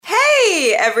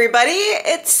everybody,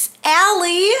 it's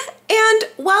Allie, and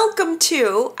welcome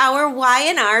to our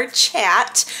Y&R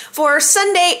chat for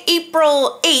Sunday,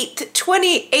 April 8th,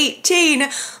 2018.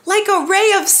 Like a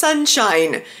ray of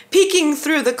sunshine peeking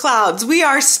through the clouds, we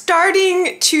are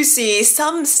starting to see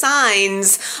some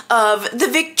signs of the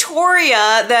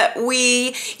Victoria that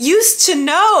we used to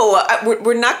know.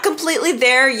 We're not completely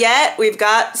there yet. We've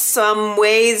got some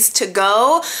ways to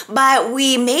go, but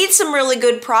we made some really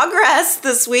good progress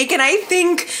this week, and I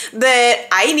think that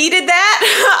I needed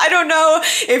that. I don't know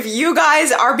if you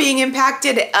guys are being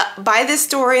impacted by this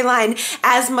storyline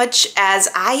as much as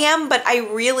I am, but I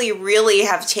really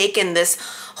have taken this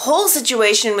whole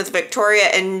situation with Victoria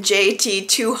and JT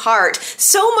to heart.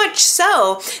 So much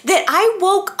so that I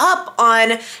woke up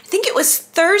on, I think it was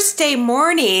Thursday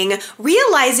morning,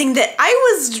 realizing that I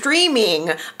was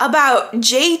dreaming about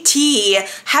JT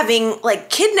having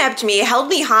kidnapped me, held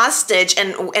me hostage,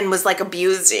 and was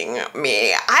abusing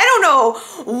me. I don't know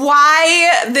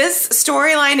why this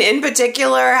storyline in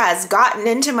particular has gotten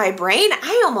into my brain.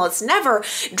 I almost never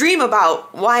dream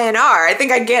about Y&R. I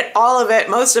think I get all of it,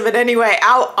 most of it anyway,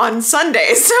 out on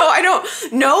Sunday. So I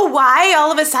don't know why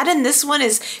all of a sudden this one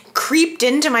is creeped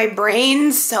into my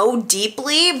brain so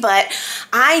deeply, but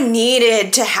I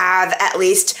needed to have at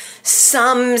least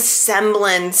some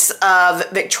semblance of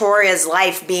Victoria's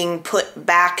life being put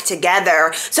back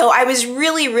together. So I was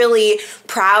really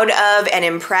proud of and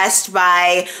impressed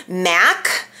by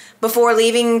Mac before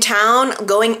leaving town,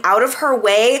 going out of her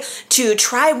way to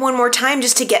try one more time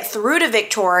just to get through to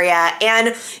Victoria.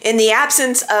 And in the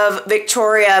absence of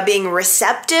Victoria being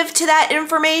receptive to that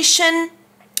information,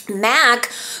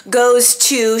 Mac goes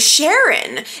to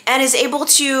Sharon and is able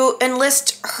to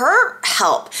enlist her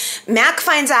help. Mac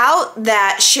finds out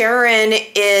that Sharon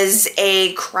is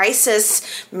a crisis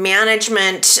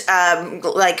management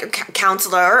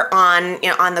counselor on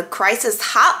the crisis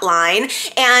hotline,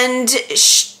 and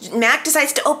Mac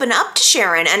decides to open up to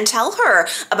Sharon and tell her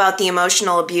about the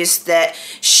emotional abuse that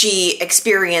she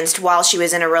experienced while she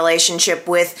was in a relationship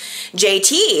with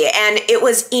JT. And it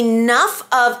was enough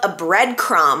of a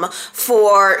breadcrumb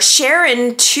for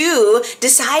Sharon to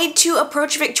decide to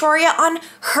approach Victoria on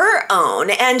her own.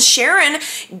 And Sharon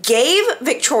gave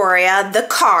Victoria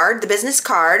the business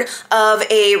card of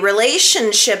a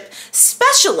relationship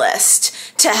specialist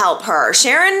to help her.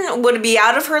 Sharon would be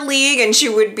out of her league, and she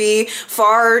would be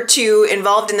far too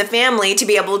involved in the family to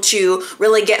be able to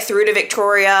really get through to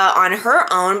Victoria on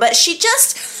her own. But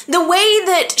the way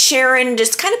that Sharon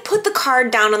just kind of put the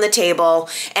card down on the table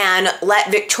and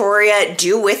let Victoria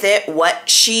do with it what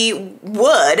she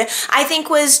would, I think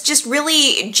was just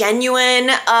really genuine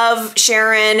of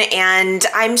Sharon, and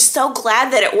I'm so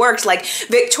glad that it worked.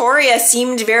 Victoria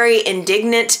seemed very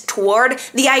indignant toward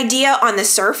the idea on the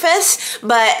surface,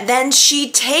 but then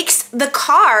she takes the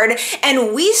card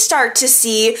and we start to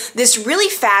see this really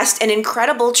fast and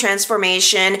incredible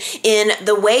transformation in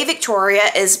the way Victoria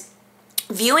is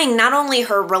viewing not only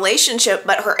her relationship,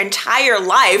 but her entire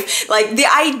life. The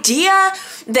idea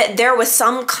that there was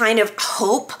some kind of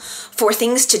hope for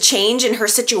things to change in her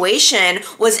situation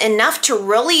was enough to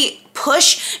really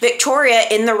push Victoria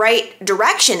in the right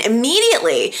direction.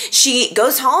 Immediately, she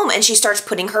goes home and she starts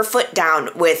putting her foot down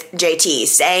with JT,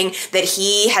 saying that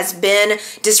he has been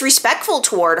disrespectful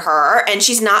toward her and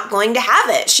she's not going to have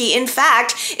it. She, in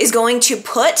fact, is going to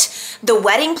put the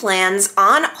wedding plans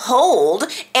on hold,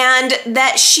 and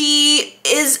that she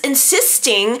is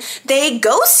insisting they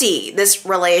go see this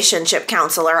relationship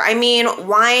counselor. I mean,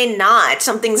 why not?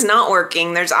 Something's not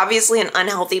working. There's obviously an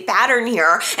unhealthy pattern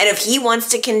here, and if he wants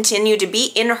to continue to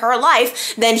be in her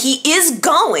life, then he is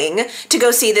going to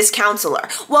go see this counselor.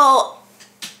 Well,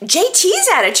 JT's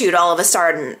attitude all of a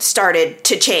sudden started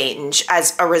to change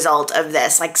as a result of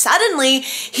this. Suddenly,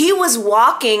 he was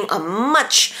walking a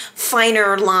much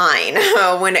finer line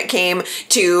when it came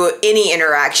to any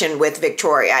interaction with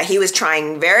Victoria. He was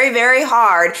trying very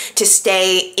hard to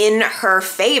stay in her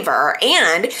favor,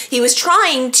 and he was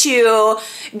trying to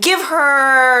give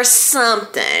her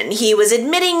something. He was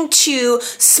admitting to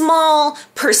small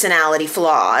personality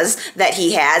flaws that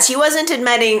he has. He wasn't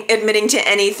admitting to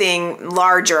anything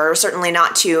larger, certainly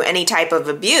not to any type of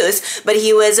abuse, but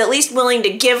he was at least willing to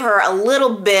give her a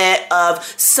little bit of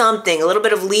something, a little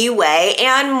bit of leeway,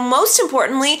 and most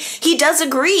importantly, he does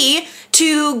agree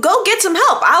to go get some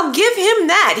help. I'll give him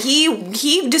that.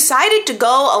 He decided to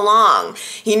go along.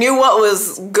 He knew what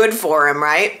was good for him,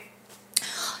 right?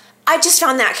 I just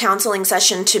found that counseling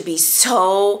session to be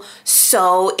so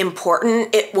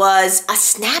important. It was a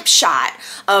snapshot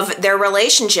of their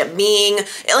relationship, being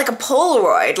like a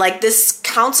Polaroid. Like, this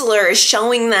counselor is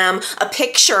showing them a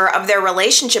picture of their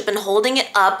relationship and holding it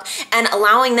up and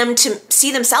allowing them to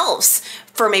see themselves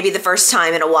for maybe the first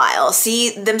time in a while,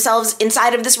 see themselves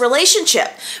inside of this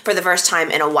relationship for the first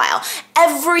time in a while.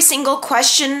 Every single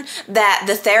question that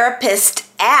the therapist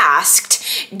asked,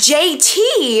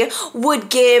 JT would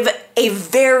give a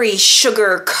very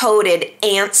sugar-coated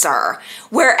answer,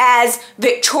 whereas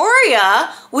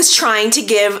Victoria was trying to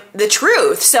give the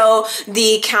truth. So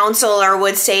the counselor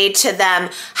would say to them,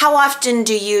 "How often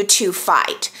do you two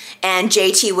fight?" And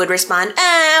JT would respond,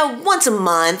 once a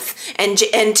month. And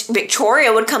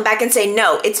Victoria would come back and say,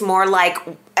 "No, it's more like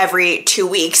every 2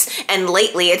 weeks. And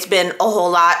lately it's been a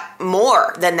whole lot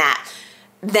more than that."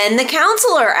 Then the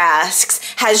counselor asks,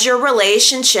 "Has your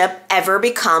relationship ever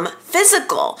become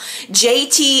physical?"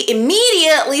 JT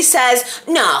immediately says,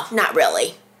 "No, not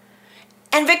really."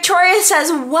 And Victoria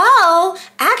says, "Well,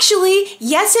 actually,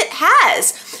 yes, it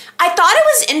has." I thought it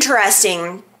was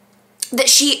interesting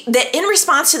that in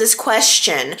response to this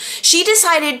question, she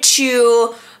decided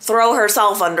to throw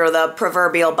herself under the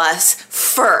proverbial bus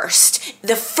first.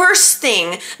 The first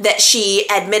thing that she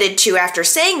admitted to after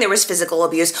saying there was physical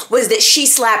abuse was that she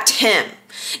slapped him.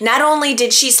 Not only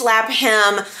did she slap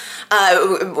him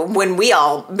when we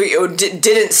all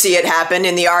didn't see it happen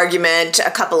in the argument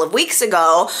a couple of weeks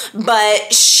ago,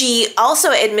 but she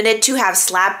also admitted to have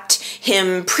slapped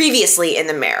him previously in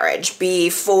the marriage,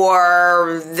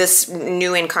 before this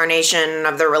new incarnation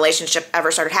of the relationship ever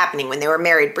started happening, when they were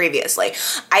married previously.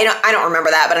 I don't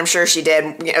remember that, but I'm sure she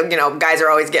did. You know, guys are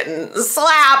always getting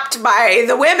slapped by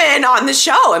the women on the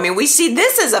show. I mean, we see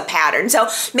this as a pattern. So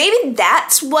maybe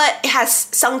that's what has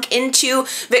sunk into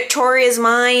Victoria's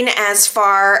mind as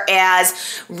far as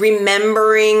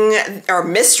remembering or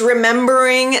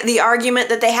misremembering the argument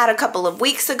that they had a couple of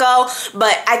weeks ago.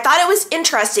 But I thought it was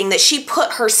interesting that she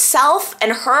put herself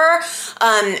and her,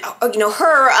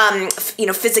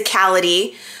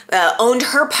 physicality, owned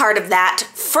her part of that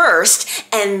first,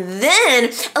 and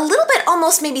then a little bit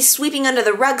almost maybe sweeping under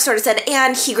the rug sort of said,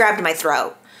 "And he grabbed my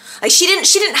throat." Like, she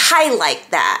didn't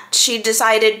highlight that. She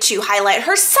decided to highlight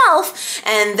herself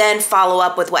and then follow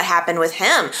up with what happened with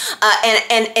him.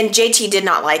 And JT did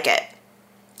not like it.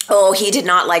 Oh, he did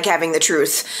not like having the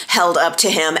truth held up to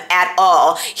him at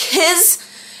all. His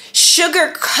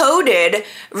sugar-coated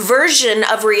version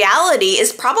of reality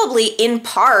is probably in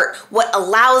part what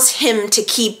allows him to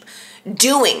keep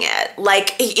doing it.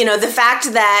 Like, you know, the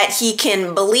fact that he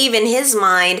can believe in his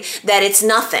mind that it's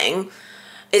nothing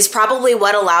is probably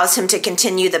what allows him to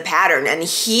continue the pattern. And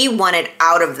he wanted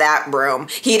out of that room.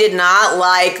 He did not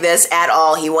like this at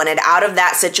all. He wanted out of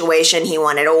that situation. He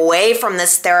wanted away from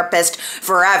this therapist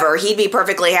forever. He'd be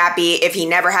perfectly happy if he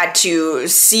never had to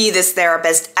see this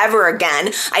therapist ever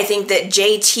again. I think that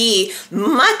JT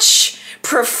much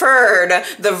preferred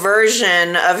the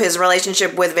version of his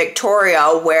relationship with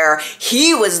Victoria where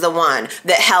he was the one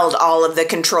that held all of the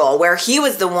control, where he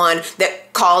was the one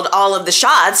that called all of the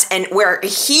shots, and where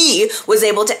he was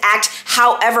able to act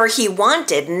however he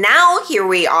wanted. Now here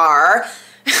we are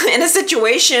in a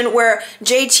situation where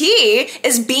JT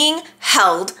is being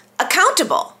held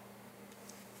accountable.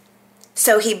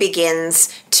 So he begins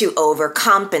to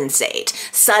overcompensate.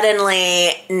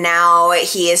 Suddenly, now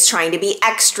he is trying to be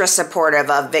extra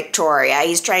supportive of Victoria.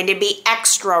 He's trying to be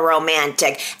extra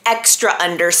romantic, extra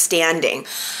understanding.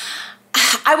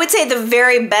 I would say the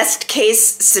very best case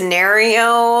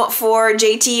scenario for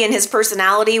JT and his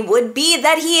personality would be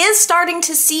that he is starting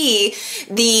to see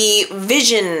the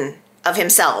vision of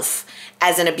himself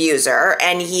as an abuser,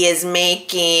 and he is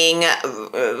making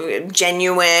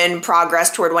genuine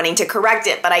progress toward wanting to correct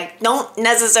it. But I don't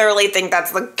necessarily think that's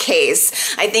the case.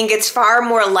 I think it's far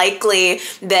more likely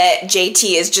that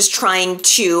JT is just trying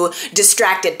to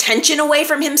distract attention away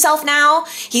from himself now.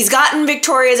 He's gotten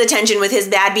Victoria's attention with his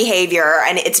bad behavior,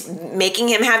 and it's making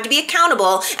him have to be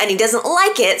accountable, and he doesn't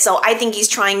like it. So I think he's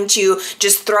trying to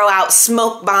just throw out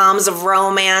smoke bombs of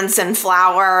romance and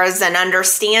flowers and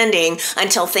understanding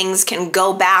until things can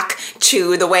go back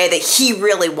to the way that he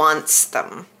really wants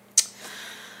them.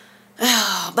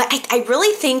 But I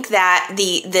really think that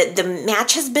the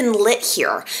match has been lit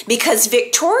here, because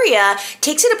Victoria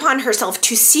takes it upon herself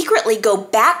to secretly go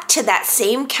back to that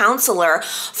same counselor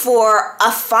for a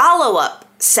follow-up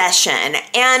session,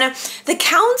 and the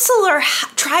counselor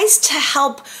tries to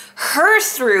help her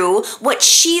through what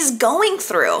she's going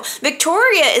through.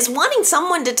 Victoria is wanting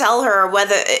someone to tell her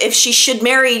if she should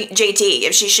marry JT,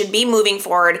 if she should be moving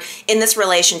forward in this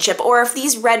relationship, or if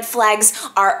these red flags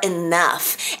are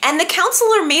enough. And the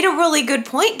counselor made a really good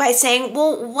point by saying,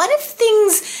 well, what if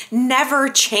things never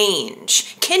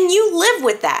change? Can you live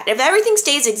with that? If everything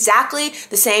stays exactly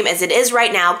the same as it is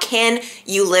right now, can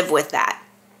you live with that?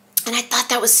 And I thought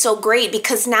that was so great,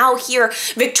 because now here,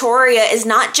 Victoria is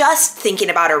not just thinking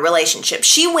about her relationship.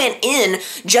 She went in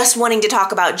just wanting to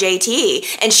talk about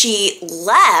JT, and she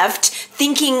left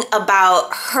thinking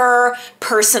about her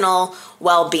personal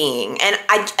well-being. And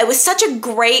it was such a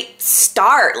great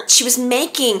start. She was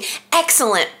making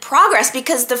excellent progress,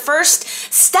 because the first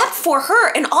step for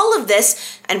her in all of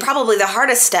this, and probably the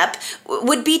hardest step,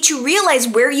 would be to realize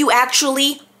where you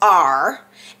actually are,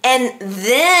 and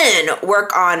then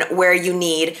work on where you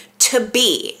need to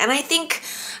be. And I think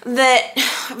that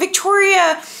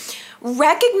Victoria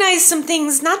recognized some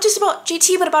things, not just about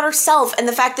JT, but about herself, and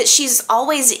the fact that she's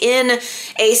always in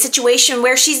a situation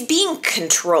where she's being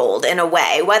controlled in a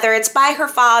way, whether it's by her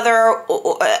father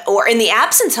or in the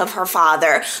absence of her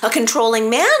father, a controlling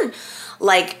man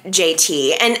like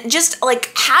JT. And just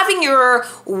like having your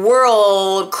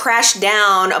world crash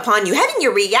down upon you, having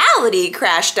your reality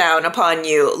crash down upon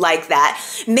you like that,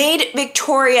 made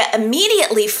Victoria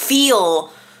immediately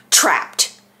feel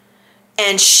trapped.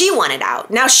 And she wanted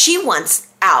out. Now she wants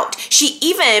out. She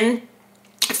even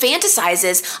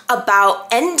fantasizes about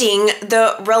ending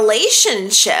the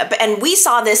relationship. And we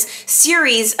saw this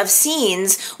series of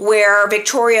scenes where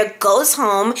Victoria goes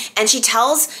home and she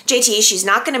tells JT she's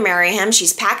not going to marry him.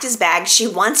 She's packed his bag. She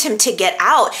wants him to get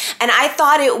out. And I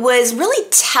thought it was really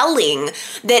telling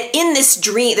that in this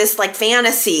dream, this like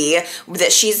fantasy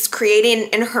that she's creating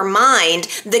in her mind,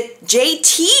 the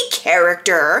JT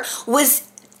character was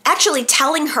actually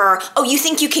telling her, oh, you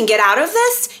think you can get out of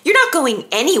this? You're not going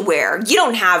anywhere. You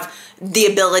don't have the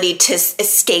ability to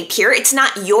escape here. It's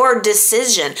not your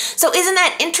decision. So isn't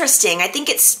that interesting? I think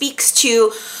it speaks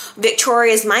to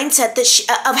Victoria's mindset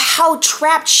that of how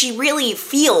trapped she really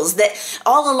feels, that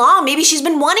all along maybe she's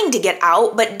been wanting to get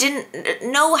out but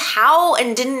didn't know how,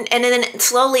 and then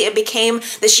slowly it became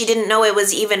that she didn't know it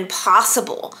was even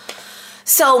possible.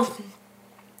 So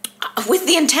with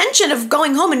the intention of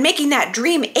going home and making that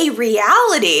dream a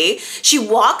reality, she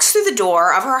walks through the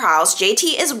door of her house.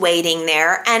 JT is waiting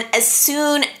there, and as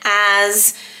soon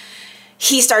as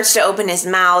he starts to open his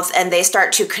mouth and they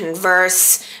start to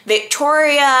converse,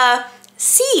 Victoria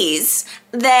sees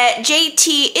that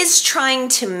JT is trying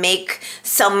to make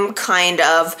some kind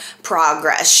of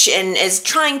progress and is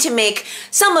trying to make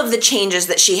some of the changes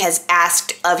that she has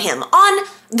asked of him. On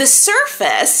the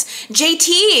surface,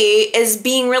 JT is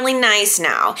being really nice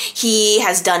now. He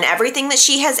has done everything that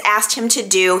she has asked him to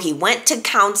do. He went to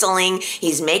counseling.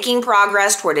 He's making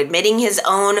progress toward admitting his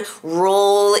own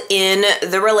role in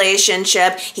the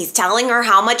relationship. He's telling her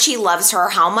how much he loves her,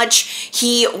 how much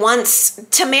he wants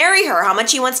to marry her, how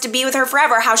much he wants to be with her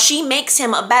forever, how she makes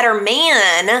him a better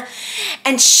man.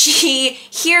 And she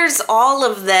hears all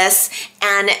of this,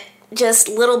 and just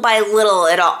little by little,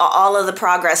 all of the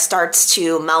progress starts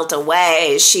to melt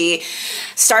away. She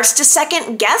starts to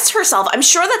second guess herself. I'm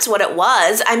sure that's what it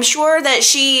was. I'm sure that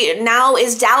she now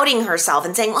is doubting herself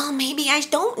and saying, well, maybe I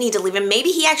don't need to leave him.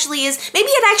 Maybe he actually is. Maybe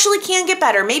it actually can get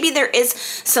better. Maybe there is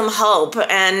some hope.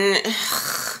 And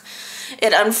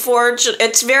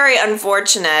it's very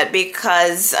unfortunate,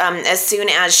 because as soon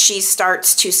as she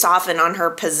starts to soften on her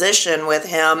position with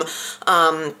him,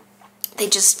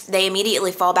 they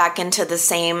immediately fall back into the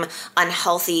same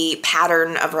unhealthy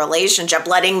pattern of relationship,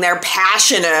 letting their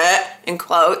passionate, in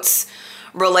quotes,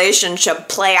 relationship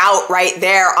play out right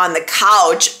there on the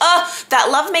couch. That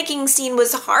lovemaking scene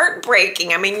was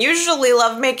heartbreaking. I mean, usually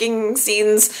lovemaking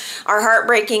scenes are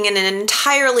heartbreaking in an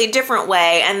entirely different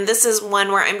way, and this is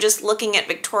one where I'm just looking at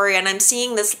Victoria and I'm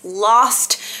seeing this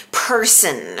lost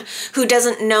person who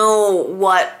doesn't know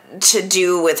what to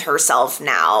do with herself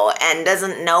now and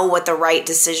doesn't know what the right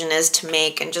decision is to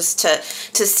make, and just to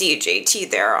see JT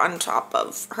there on top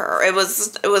of her, it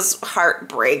was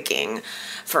heartbreaking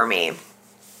for me.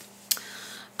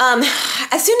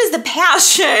 As soon as the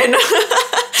passion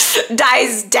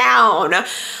dies down,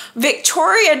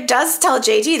 Victoria does tell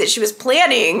JT that she was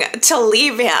planning to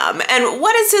leave him. And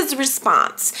what is his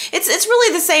response? It's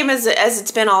really the same as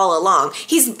it's been all along.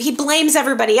 He blames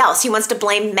everybody else. He wants to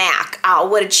blame Mac. Oh,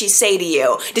 what did she say to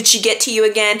you? Did she get to you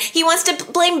again? He wants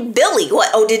to blame Billy.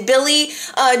 What? Oh, did Billy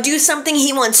do something?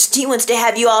 He wants to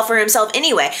have you all for himself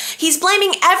anyway. He's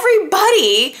blaming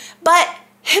everybody but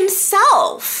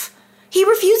himself. He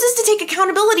refuses to take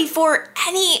accountability for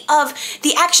any of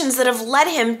the actions that have led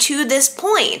him to this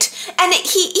point. And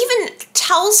he even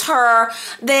tells her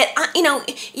that,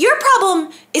 your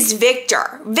problem is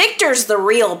Victor. Victor's the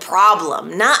real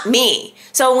problem, not me.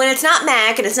 So when it's not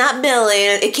Mac and it's not Billy,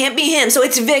 it can't be him. So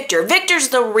it's Victor. Victor's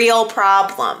the real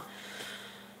problem.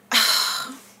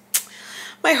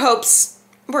 My hopes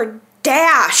were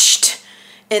dashed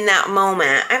in that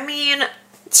moment. I mean,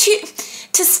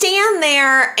 to stand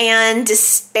there and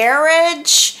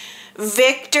disparage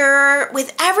Victor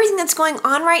with everything that's going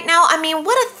on right now, I mean,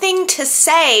 what a thing to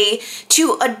say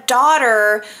to a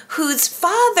daughter whose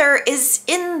father is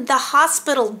in the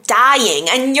hospital dying,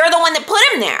 and you're the one that put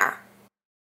him there.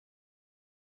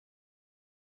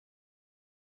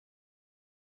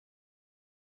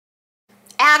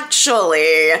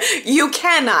 Actually, you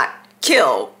cannot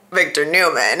kill Victor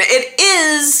Newman. It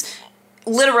is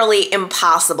literally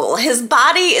impossible. His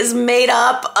body is made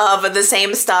up of the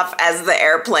same stuff as the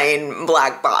airplane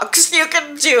black box. You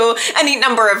can do any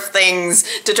number of things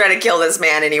to try to kill this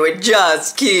man and he would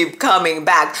just keep coming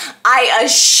back. I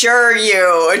assure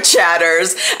you,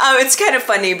 chatters. It's kind of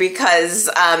funny because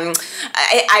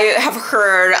I have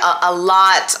heard a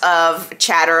lot of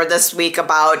chatter this week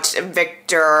about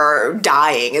Victor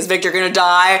dying. Is Victor gonna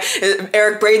die?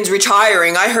 Eric Braden's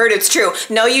retiring. I heard it's true.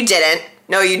 No, you didn't.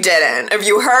 No, you didn't. If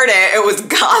you heard it, it was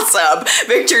gossip.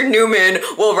 Victor Newman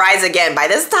will rise again. By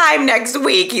this time next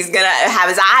week, he's going to have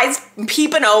his eyes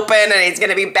peeping open and he's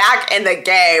going to be back in the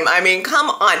game. I mean, come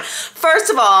on. First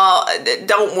of all,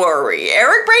 don't worry.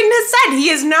 Eric Braden has said he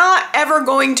is not ever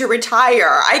going to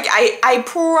retire. I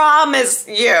promise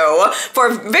you, for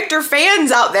Victor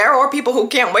fans out there or people who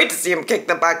can't wait to see him kick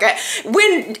the bucket,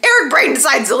 when Eric Braden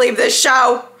decides to leave this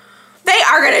show, they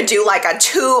are going to do like a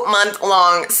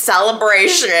 2-month-long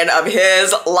celebration of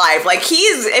his life. Like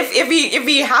if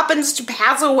he happens to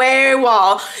pass away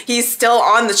while he's still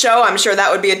on the show, I'm sure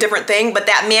that would be a different thing. But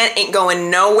that man ain't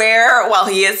going nowhere while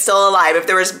he is still alive. If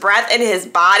there was breath in his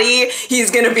body,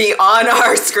 he's going to be on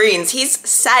our screens. He's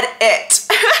said it.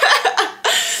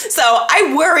 So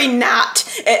I worry not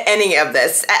at any of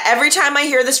this. Every time I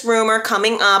hear this rumor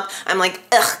coming up, I'm like,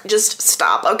 ugh, just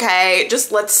stop, okay?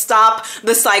 Just let's stop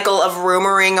the cycle of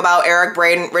rumoring about Eric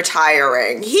Braden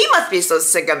retiring. He must be so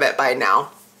sick of it by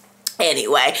now.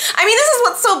 Anyway, I mean, this is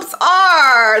what soaps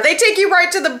are. They take you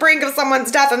right to the brink of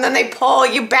someone's death and then they pull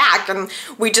you back. And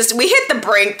we hit the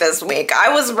brink this week.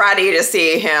 I was ready to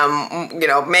see him,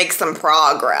 make some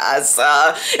progress.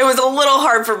 It was a little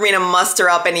hard for me to muster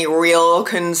up any real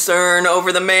concern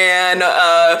over the man.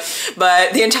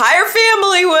 But the entire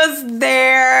family was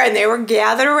there and they were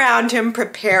gathered around him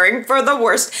preparing for the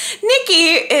worst.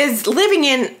 Nikki is living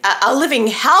in a living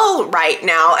hell right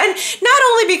now. And not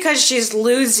only because she's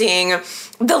losing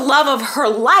the love of her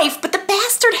life, but the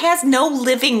bastard has no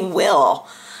living will.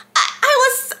 I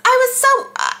was so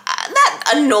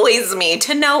that annoys me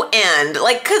to no end.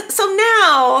 So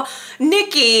now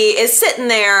Nikki is sitting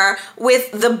there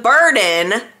with the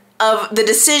burden of the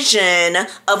decision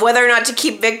of whether or not to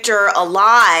keep Victor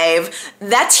alive.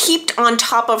 That's heaped on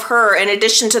top of her in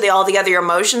addition to all the other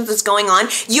emotions that's going on.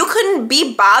 You couldn't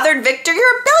be bothered, Victor. You're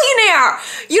a billionaire.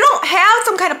 You don't have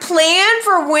some kind of plan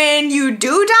for when you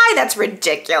do die? That's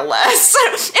ridiculous.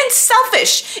 And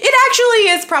selfish. It actually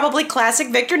is probably classic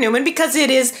Victor Newman because it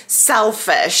is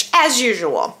selfish, as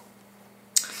usual.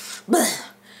 Blech.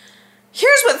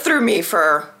 Here's what threw me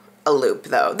for a loop,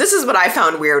 though. This is what I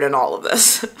found weird in all of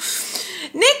this.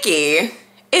 Nikki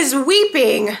is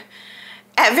weeping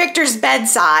at Victor's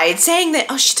bedside, saying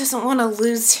that, she doesn't want to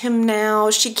lose him now.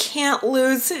 She can't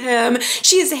lose him.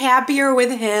 She's happier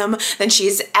with him than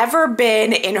she's ever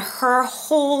been in her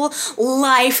whole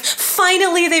life.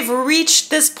 Finally, they've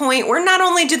reached this point where not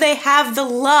only do they have the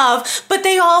love, but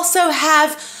they also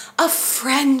have a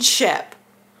friendship.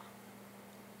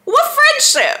 What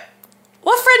friendship?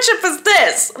 What friendship is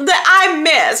this that I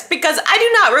missed? Because I do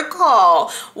not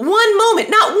recall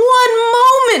not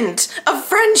one moment of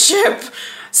friendship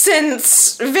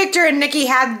since Victor and Nikki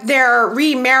had their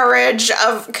remarriage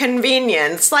of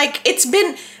convenience. It's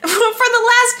been, for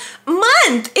the last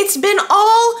month, it's been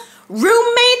all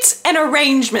roommates and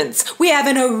arrangements. We have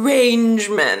an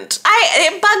arrangement.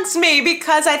 It bugs me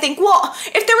because I think, well,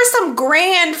 if there was some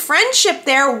grand friendship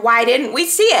there, why didn't we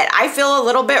see it? I feel a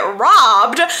little bit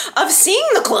robbed of seeing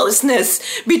the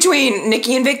closeness between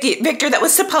Nikki and Victor that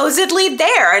was supposedly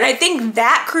there. And I think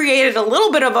that created a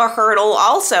little bit of a hurdle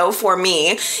also for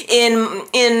me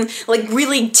in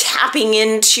really tapping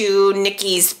into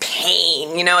Nikki's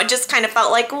pain. It just kind of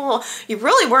felt like, well, you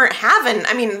really weren't having,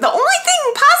 the only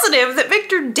thing positive productive that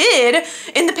Victor did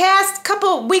in the past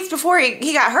couple weeks before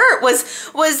he got hurt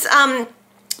was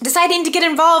deciding to get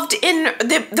involved in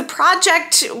the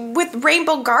project with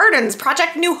Rainbow Gardens,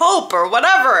 Project New Hope, or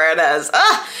whatever it is.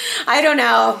 I don't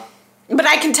know. But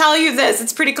I can tell you this,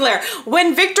 it's pretty clear.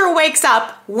 When Victor wakes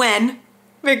up,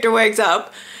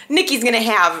 Nikki's gonna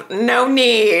have no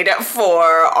need for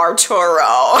Arturo.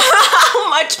 How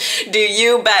much do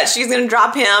you bet she's gonna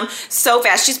drop him so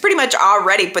fast? She's pretty much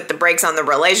already put the brakes on the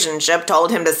relationship, told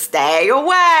him to stay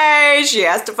away. She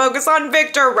has to focus on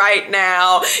Victor right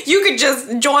now. You could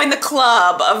just join the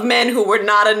club of men who were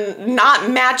not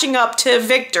matching up to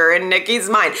Victor in Nikki's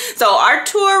mind. So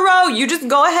Arturo, you just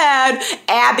go ahead.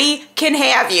 Abby can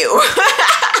have you.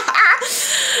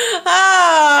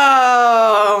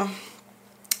 Oh.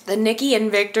 The Nikki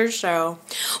and Victor show.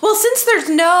 Well, since there's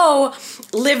no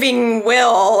living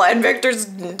will and Victor's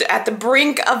at the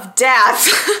brink of death,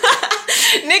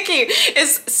 Nikki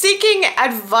is seeking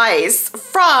advice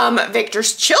from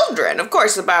Victor's children, of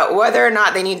course, about whether or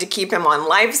not they need to keep him on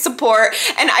life support.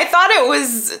 And I thought it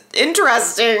was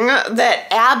interesting that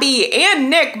Abby and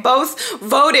Nick both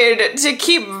voted to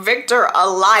keep Victor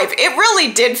alive. It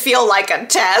really did feel like a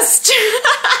test.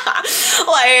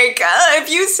 If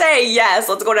you say yes,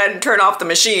 let's go ahead and turn off the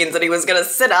machines, and he was gonna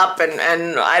sit up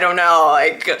and I don't know,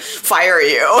 fire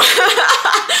you.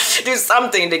 Do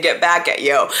something to get back at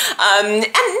you. And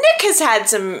Nick has had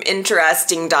some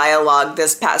interesting dialogue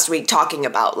this past week talking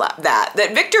about that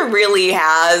Victor really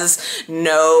has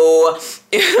no...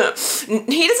 he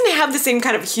doesn't have the same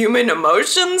kind of human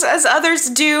emotions as others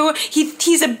do.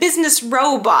 He's a business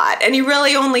robot, and he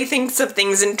really only thinks of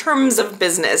things in terms of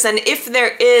business. And if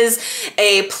there is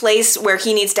a place where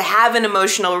he needs to have an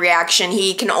emotional reaction,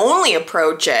 he can only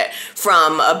approach it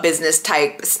from a business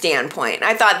type standpoint.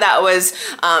 I thought that was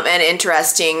an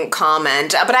interesting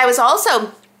comment. But I was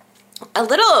also a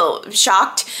little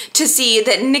shocked to see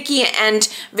that Nikki and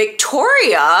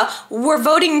Victoria were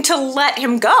voting to let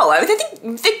him go. I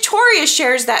think Victoria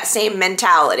shares that same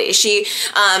mentality. She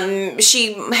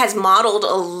has modeled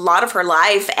a lot of her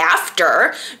life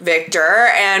after Victor,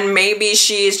 and maybe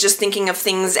she's just thinking of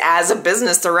things as a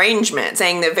business arrangement,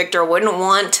 saying that Victor wouldn't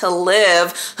want to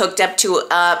live hooked up to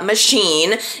a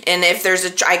machine. And if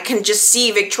I can just see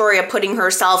Victoria putting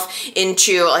herself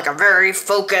into a very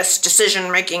focused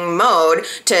decision-making mode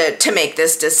to make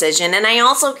this decision. And I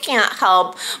also can't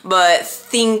help but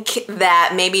think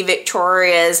that maybe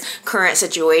Victoria's current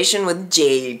situation with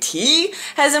JT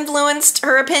has influenced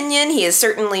her opinion. He is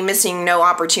certainly missing no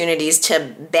opportunities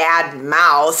to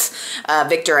badmouth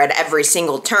Victor at every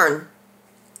single turn.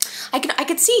 I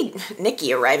could see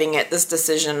Nikki arriving at this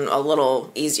decision a little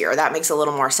easier. That makes a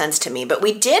little more sense to me. But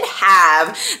we did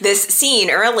have this scene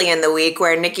early in the week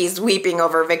where Nikki's weeping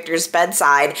over Victor's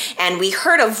bedside, and we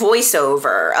heard a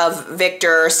voiceover of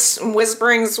Victor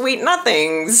whispering sweet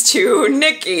nothings to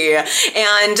Nikki. And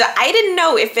I didn't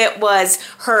know if it was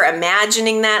her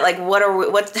imagining that,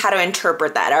 how to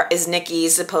interpret that. Is Nikki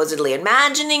supposedly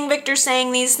imagining Victor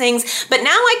saying these things? But now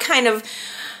I kind of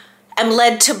am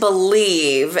led to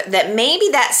believe that maybe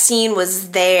that scene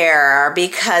was there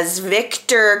because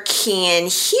Victor can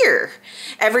hear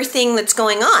everything that's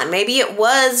going on. Maybe it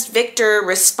was Victor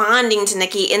responding to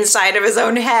Nikki inside of his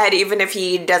own head, even if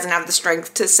he doesn't have the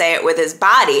strength to say it with his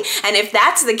body. And if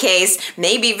that's the case,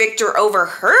 maybe Victor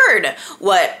overheard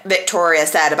what Victoria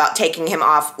said about taking him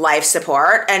off life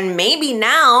support, and maybe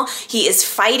now he is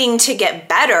fighting to get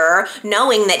better,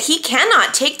 knowing that he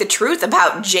cannot take the truth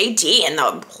about JT and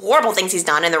the horrible things he's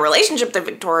done and the relationship that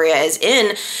Victoria is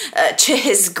in to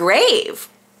his grave.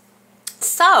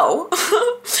 So,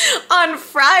 on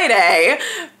Friday,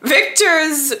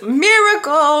 Victor's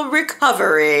miracle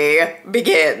recovery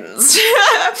begins.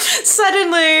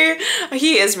 Suddenly,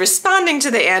 he is responding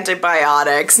to the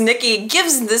antibiotics. Nikki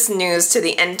gives this news to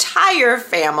the entire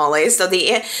family. So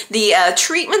the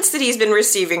treatments that he's been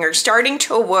receiving are starting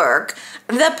to work.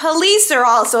 The police are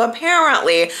also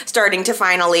apparently starting to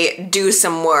finally do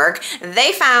some work.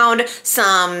 They found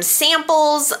some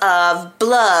samples of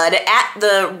blood at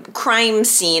the crime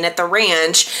scene at the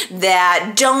ranch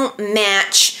that don't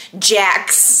match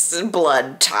Jack's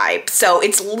blood type. So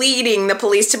it's leading the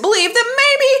police to believe that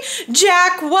maybe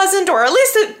Jack wasn't, or at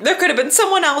least there could have been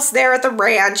someone else there at the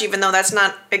ranch, even though that's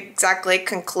not exactly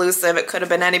conclusive. It could have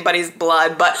been anybody's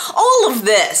blood. But all of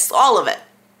it,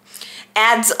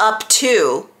 adds up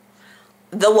to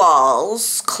the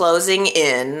walls closing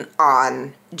in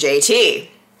on JT.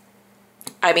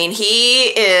 I mean, he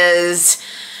is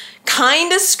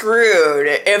kind of screwed.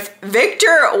 If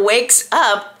Victor wakes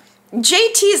up,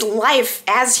 JT's life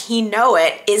as he know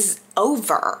it is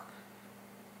over.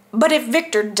 But if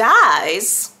Victor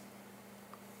dies,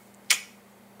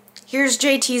 here's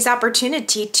JT's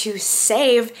opportunity to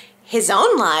save his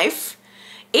own life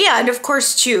and, of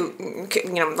course, to,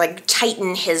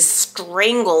 tighten his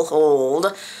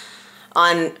stranglehold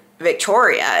on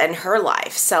Victoria and her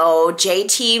life. So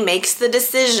JT makes the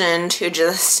decision to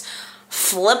just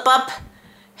flip up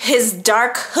his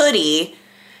dark hoodie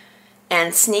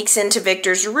and sneaks into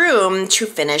Victor's room to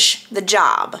finish the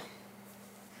job.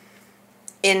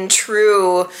 In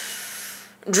true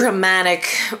dramatic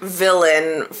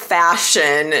villain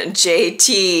fashion,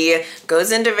 JT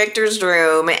goes into Victor's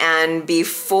room, and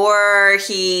before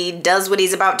he does what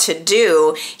he's about to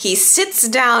do, he sits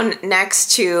down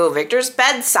next to Victor's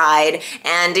bedside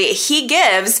and he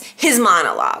gives his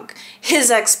monologue, his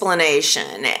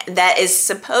explanation that is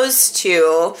supposed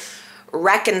to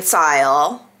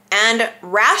reconcile and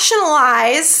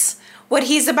rationalize what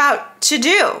he's about to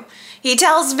do. He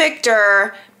tells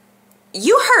Victor,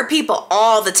 you hurt people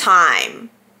all the time.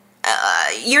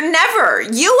 You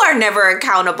are never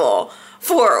accountable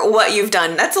for what you've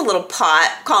done. That's a little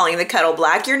pot calling the kettle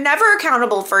black. You're never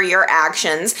accountable for your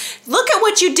actions. Look at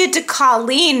what you did to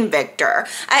Colleen, Victor.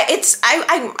 I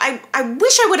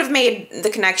wish I would have made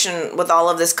the connection with all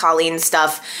of this Colleen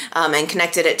stuff and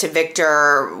connected it to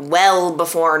Victor well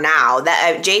before now.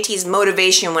 That JT's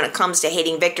motivation when it comes to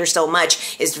hating Victor so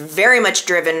much is very much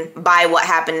driven by what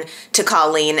happened to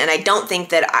Colleen, and I don't think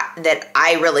that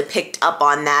I really picked up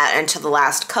on that until the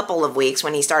last couple of weeks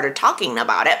when he started talking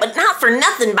about it. But not for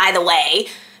nothing, by the way,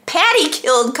 Patty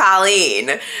killed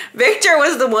Colleen. Victor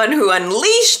was the one who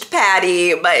unleashed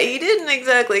Patty, but he didn't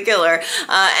exactly kill her.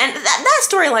 And that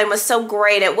storyline was so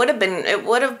great. It would have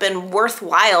been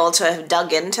worthwhile to have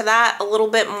dug into that a little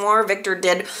bit more. Victor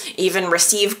did even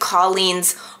receive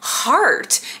Colleen's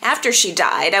heart after she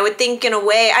died. I would think in a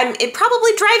way, it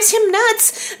probably drives him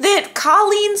nuts that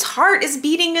Colleen's heart is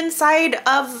beating inside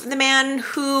of the man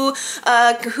who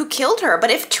killed her.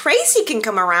 But if Tracy can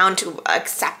come around to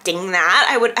accepting that,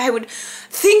 I would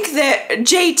think that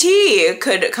JT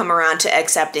could come around to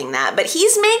accepting that. But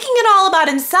he's making it all about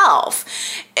himself.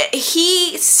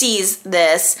 He sees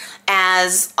this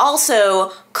as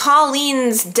also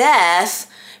Colleen's death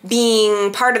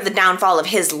being part of the downfall of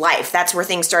his life. That's where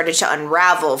things started to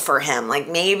unravel for him. Like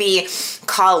maybe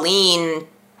Colleen,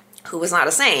 who was not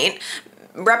a saint,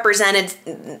 represented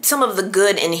some of the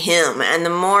good in him, and the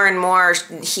more and more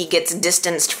he gets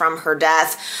distanced from her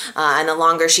death, and the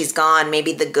longer she's gone,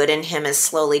 maybe the good in him is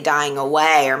slowly dying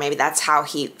away, or maybe that's how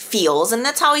he feels, and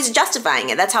that's how he's justifying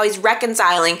it. That's how he's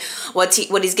reconciling what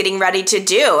he's getting ready to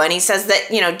do. And he says that,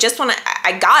 just when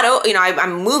I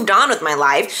moved on with my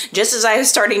life, just as I was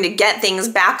starting to get things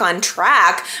back on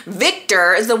track,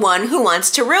 Victor is the one who wants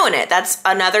to ruin it. That's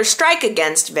another strike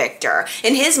against Victor.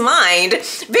 In his mind,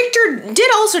 Victor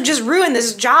did also just ruin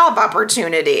this job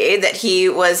opportunity that he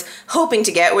was hoping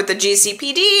to get with the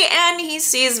GCPD, and he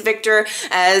sees Victor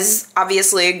as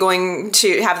obviously going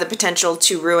to have the potential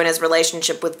to ruin his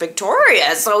relationship with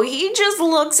Victoria. So he just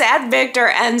looks at Victor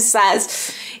and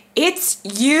says, it's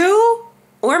you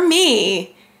or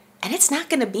me, and it's not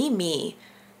going to be me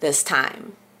this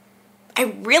time.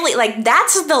 I really,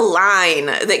 that's the line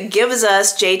that gives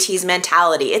us JT's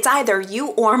mentality. It's either you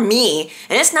or me,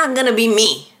 and it's not going to be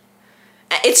me.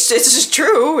 It's just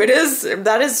true. It is.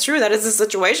 That is true. That is the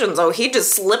situation. So he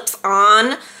just slips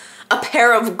on a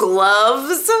pair of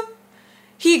gloves.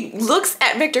 He looks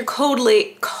at Victor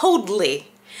coldly,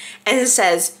 and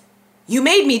says, you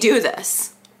made me do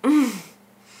this. And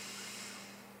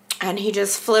he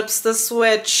just flips the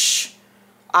switch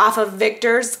off of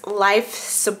Victor's life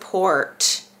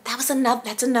support. That's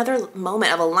another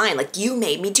moment of a line. You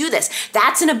made me do this.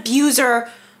 That's an abuser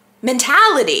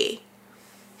mentality.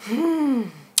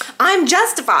 I'm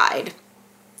justified.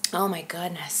 Oh my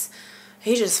goodness.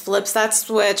 He just flips that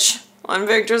switch on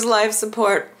Victor's life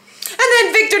support. And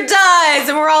then Victor dies,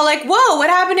 and we're all like, whoa,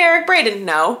 what happened to Eric Braeden?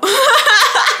 No.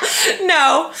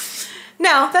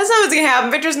 No, that's not what's gonna happen.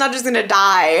 Victor's not just gonna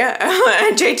die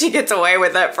and JT gets away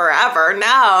with it forever.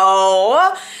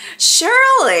 No.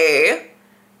 Surely.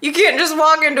 You can't just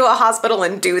walk into a hospital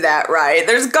and do that, right?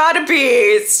 There's gotta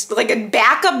be a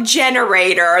backup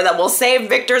generator that will save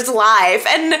Victor's life.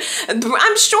 And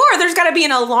I'm sure there's gotta be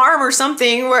an alarm or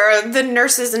something where the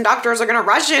nurses and doctors are gonna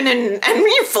rush in and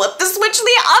you flip the switch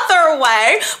the other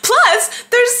way. Plus,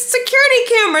 there's security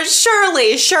cameras.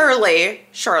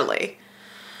 Surely.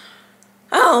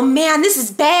 Oh man, this is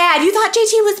bad. You thought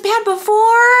JT was bad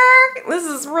before? This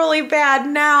is really bad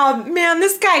now. Man,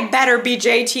 this guy better be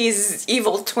JT's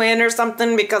evil twin or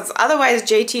something, because otherwise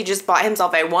JT just bought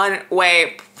himself a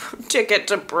one-way ticket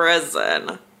to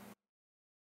prison.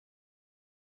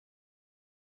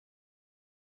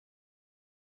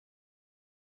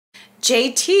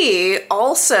 JT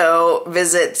also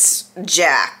visits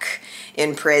Jack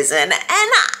in prison, and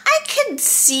I could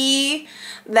see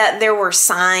that there were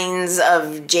signs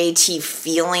of JT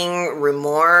feeling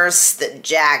remorse that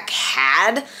Jack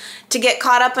had to get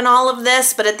caught up in all of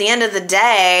this, but at the end of the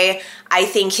day, I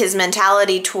think his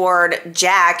mentality toward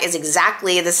Jack is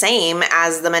exactly the same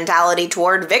as the mentality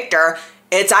toward Victor.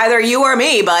 It's either you or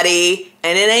me, buddy,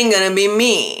 and it ain't gonna be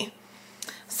me.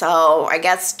 So I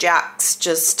guess Jack's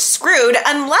just screwed,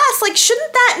 unless, like,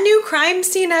 shouldn't that new crime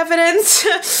scene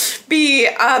evidence be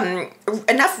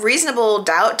enough reasonable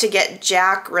doubt to get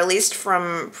Jack released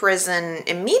from prison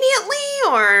immediately?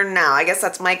 Or no, I guess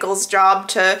that's Michael's job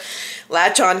to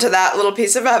latch onto that little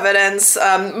piece of evidence.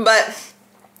 But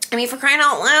I mean, for crying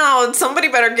out loud, somebody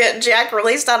better get Jack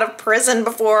released out of prison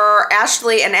before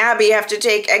Ashley and Abby have to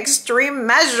take extreme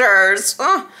measures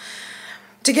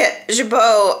to get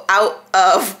Gibeau out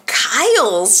of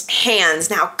Kyle's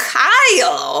hands. Now,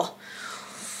 Kyle,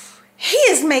 he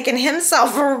is making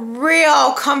himself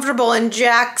real comfortable in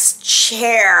Jack's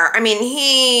chair. I mean,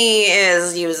 he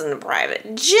is using the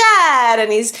private jet,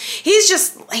 and he is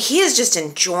just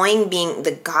enjoying being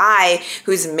the guy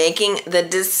who's making the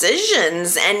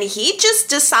decisions, and he just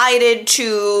decided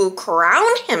to crown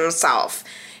himself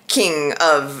King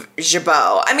of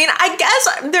Gibeau. I mean, I guess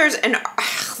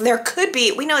there could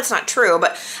be, we know it's not true,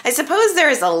 but I suppose there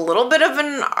is a little bit of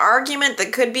an argument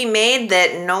that could be made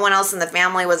that no one else in the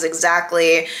family was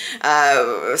exactly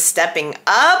stepping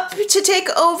up to take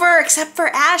over except for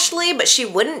Ashley, but she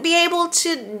wouldn't be able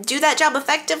to do that job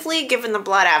effectively given the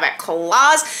blood havoc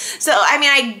clause. So, I mean,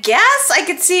 I guess I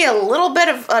could see a little bit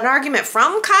of an argument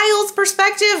from Kyle's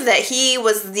perspective that he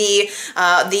was the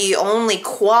only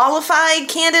qualified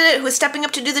candidate who was stepping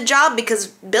up to do the job, because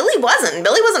Billy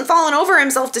wasn't falling over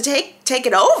himself to take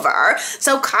it over.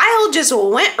 So Kyle just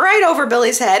went right over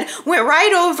Billy's head, went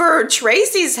right over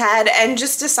Tracy's head, and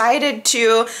just decided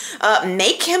to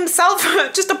make himself,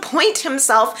 just appoint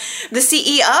himself the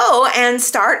CEO and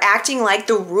start acting like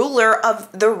the ruler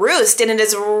of the roost. And it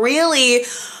is really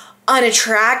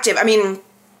unattractive. I mean,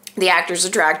 the actor's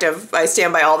attractive. I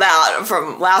stand by all that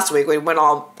from last week. We went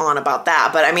all on about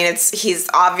that. But I mean, he's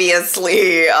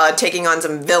obviously taking on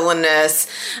some villainous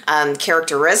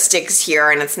characteristics here,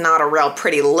 and it's not a real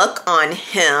pretty look on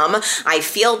him. I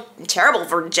feel terrible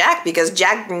for Jack because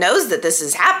Jack knows that this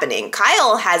is happening.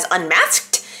 Kyle has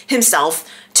unmasked himself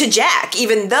to Jack,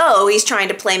 even though he's trying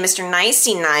to play Mr.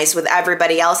 Nicey Nice with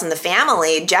everybody else in the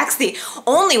family. Jack's the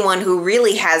only one who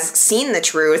really has seen the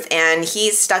truth, and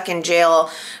he's stuck in jail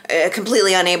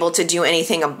completely unable to do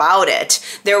anything about it.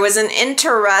 There was an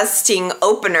interesting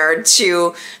opener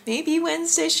to maybe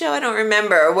Wednesday's show, I don't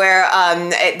remember, where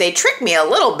they tricked me a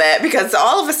little bit because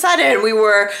all of a sudden we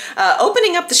were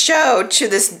opening up the show to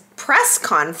this press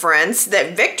conference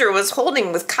that Victor was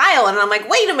holding with Kyle, and I'm like,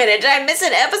 wait a minute, did I miss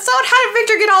an episode? How did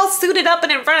Victor get all suited up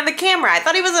and in front of the camera? I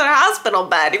thought he was in a hospital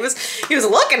bed. He was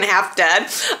looking half dead,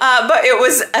 but it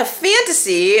was a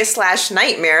fantasy /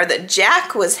 nightmare that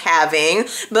Jack was having,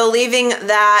 believing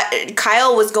that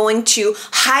Kyle was going to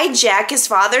hijack his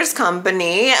father's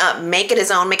company, make it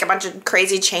his own, make a bunch of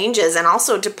crazy changes, and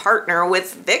also to partner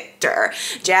with Victor.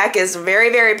 Jack is very,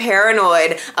 very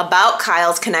paranoid about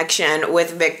Kyle's connection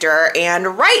with Victor,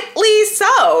 and rightly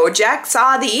so. Jack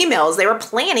saw the emails. They were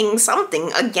planning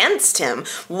something against him.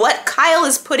 What Kyle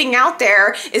is putting out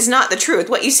there is not the truth.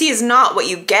 What you see is not what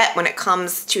you get when it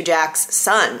comes to Jack's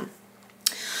son.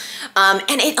 And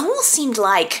it almost seemed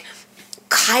like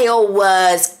Kyle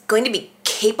was going to be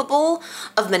capable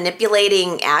of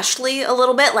manipulating Ashley a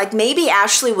little bit. Like maybe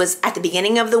Ashley was at the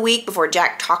beginning of the week before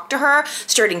Jack talked to her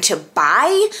starting to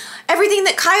buy everything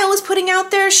that Kyle was putting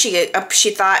out there. She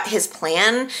thought his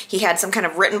plan, he had some kind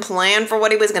of written plan for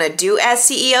what he was going to do as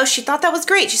CEO. She thought that was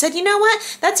great. She said, you know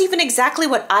what? That's even exactly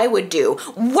what I would do.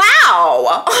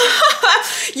 Wow!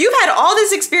 You've had all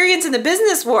this experience in the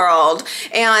business world,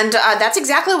 and that's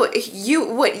exactly what you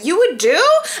would do?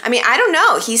 I mean, I don't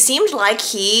know. He seemed like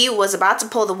he was about to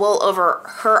pull the wool over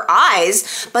her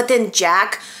eyes, but then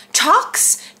Jack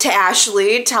talks to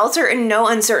Ashley, tells her in no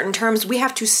uncertain terms, we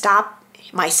have to stop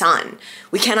my son.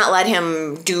 We cannot let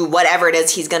him do whatever it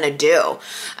is he's going to do.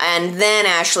 And then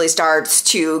Ashley starts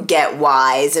to get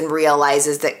wise and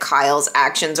realizes that Kyle's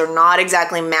actions are not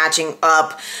exactly matching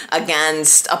up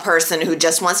against a person who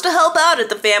just wants to help out at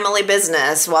the family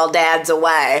business while Dad's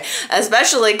away,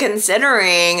 especially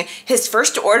considering his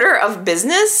first order of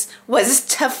business was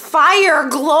to fire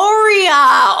Gloria.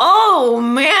 Oh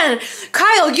man,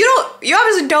 Kyle, you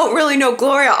obviously don't really know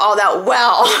Gloria all that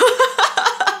well.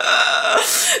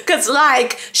 Cause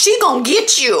like, she gonna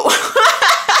get you.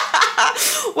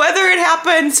 Whether it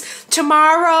happens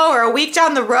tomorrow or a week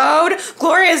down the road,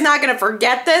 Gloria is not going to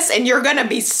forget this and you're going to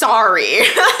be sorry.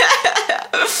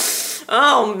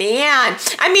 Oh, man.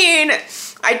 I mean,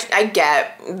 I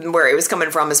get where he was coming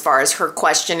from as far as her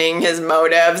questioning his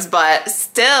motives, but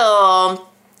still,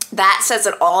 that says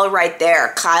it all right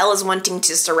there. Kyle is wanting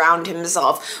to surround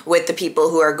himself with the people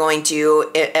who are going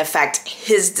to affect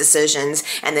his decisions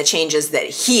and the changes that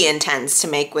he intends to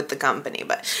make with the company.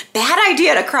 But bad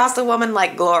idea to cross a woman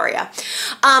like Gloria.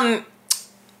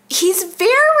 He's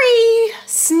very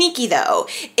sneaky, though,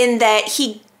 in that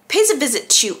he pays a visit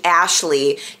to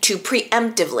Ashley to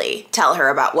preemptively tell her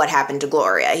about what happened to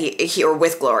Gloria, or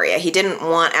with Gloria. He didn't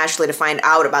want Ashley to find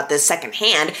out about this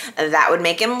secondhand. That would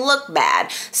make him look bad.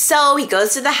 So he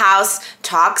goes to the house,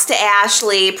 talks to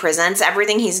Ashley, presents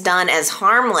everything he's done as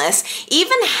harmless,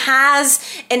 even has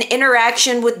an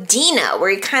interaction with Dina where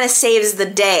he kind of saves the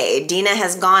day. Dina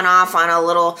has gone off on a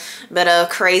little bit of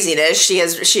craziness.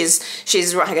 She's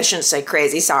I shouldn't say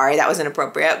crazy, sorry, that was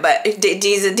inappropriate, but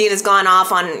Dina's gone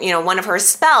off on one of her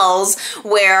spells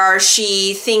where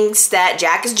she thinks that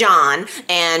Jack is John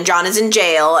and John is in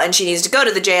jail and she needs to go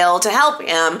to the jail to help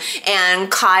him,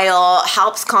 and Kyle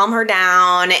helps calm her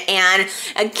down and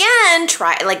again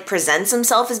presents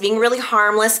himself as being really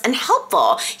harmless and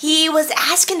helpful. He was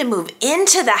asking to move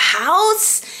into the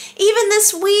house. Even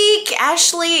this week,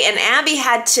 Ashley and Abby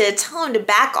had to tell him to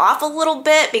back off a little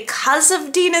bit because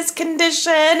of Dina's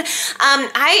condition.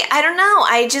 I don't know.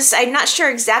 I'm not sure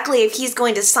exactly if he's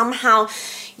going to somehow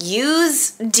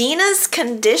use Dina's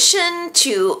condition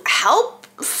to help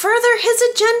further his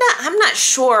agenda. I'm not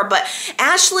sure, but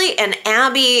Ashley and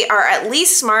Abby are at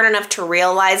least smart enough to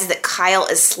realize that Kyle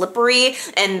is slippery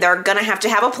and they're gonna have to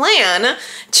have a plan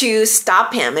to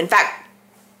stop him. In fact,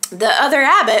 the other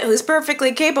Abbott who's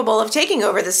perfectly capable of taking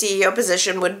over the CEO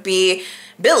position would be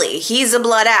Billy. He's a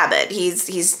blood Abbott.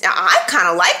 I kind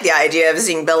of like the idea of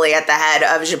seeing Billy at the head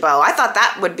of Jabot. I thought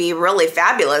that would be really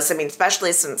fabulous. I mean,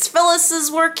 especially since Phyllis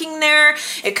is working there.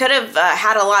 It could have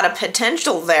had a lot of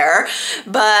potential there,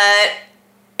 but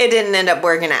it didn't end up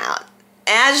working out.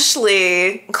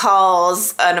 Ashley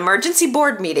calls an emergency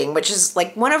board meeting, which is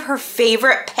like one of her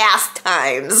favorite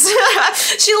pastimes.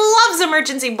 She loves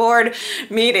emergency board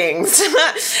meetings.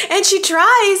 And she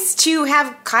tries to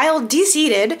have Kyle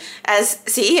de-seated as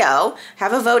CEO,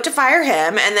 have a vote to fire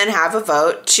him, and then have a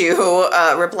vote to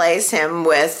replace him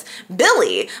with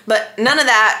Billy. But none of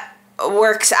that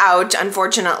works out,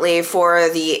 unfortunately, for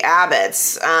the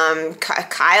Abbotts.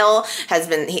 Kyle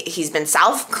he's been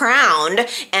self-crowned,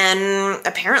 and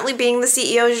apparently being the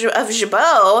CEO of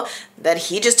Jabot, that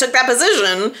he just took that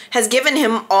position, has given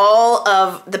him all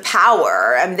of the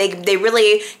power. And they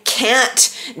really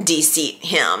can't de-seat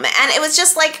him. And it was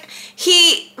just like,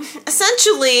 he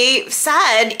essentially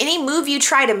said, any move you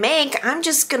try to make, I'm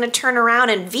just going to turn around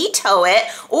and veto it,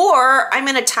 or I'm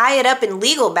going to tie it up in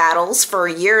legal battles for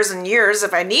years and years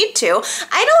if I need to.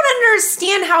 I don't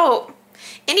understand how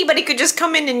anybody could just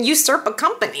come in and usurp a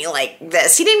company like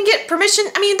this. He didn't get permission.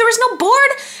 I mean, there was no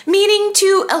board meeting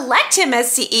to elect him as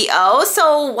CEO,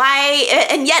 so why,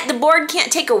 and yet the board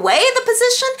can't take away the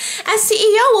position as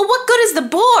CEO? Well, what good is the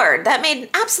board? That made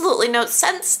absolutely no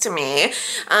sense to me.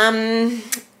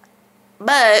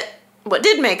 But what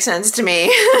did make sense to me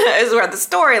is where the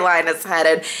storyline is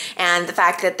headed, and the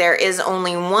fact that there is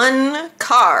only one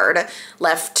card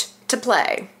left to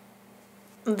play.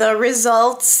 The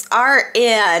results are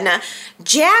in.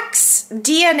 Jack's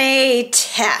DNA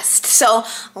test. So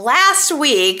last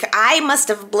week, I must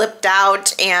have blipped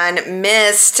out and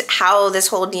missed how this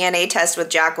whole DNA test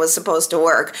with Jack was supposed to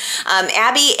work.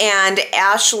 Abby and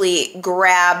Ashley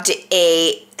grabbed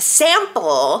a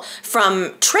sample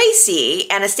from Tracy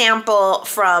and a sample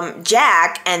from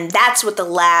Jack, and that's what the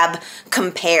lab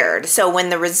compared. So when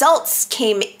the results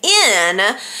came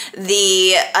in,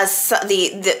 the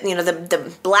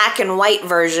black and white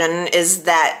version is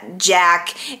that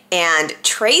Jack and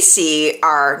Tracy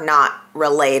are not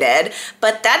related,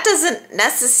 but that doesn't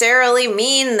necessarily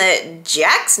mean that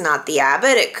Jack's not the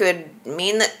Abbott. It could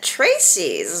mean that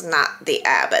Tracy's not the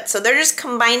Abbott. So they're just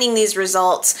combining these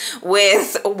results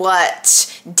with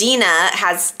what Dina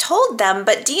has told them,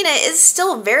 but Dina is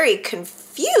still very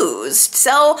confused.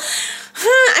 So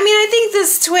I think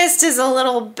this twist is a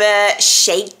little bit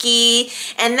shaky,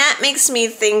 and that makes me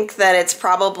think that it's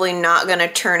probably not going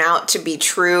to turn out to be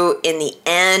true in the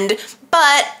end.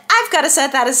 But I've got to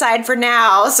set that aside for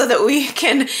now so that we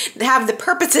can have the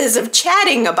purposes of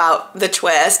chatting about the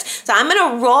twist. So I'm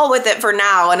going to roll with it for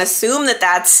now and assume that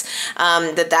that's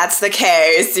the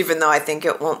case, even though I think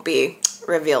it won't be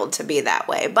revealed to be that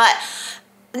way. But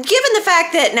given the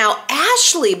fact that now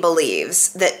Ashley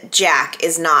believes that Jack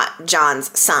is not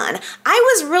John's son, I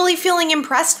was really feeling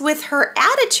impressed with her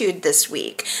attitude this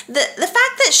week. The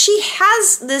fact that she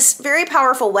has this very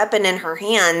powerful weapon in her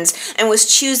hands and was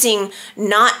choosing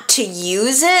not to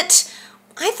use it,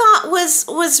 I thought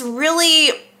was really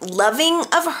loving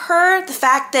of her. The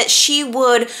fact that she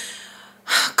would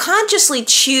consciously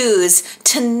choose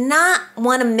to not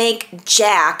want to make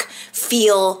Jack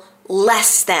feel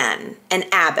less than an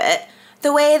Abbott,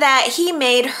 the way that he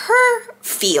made her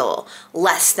feel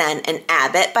less than an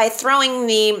Abbott by throwing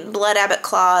the blood Abbott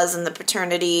clause and the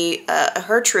paternity,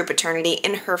 her true paternity,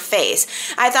 in her face.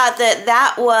 I thought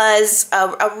that was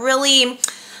a really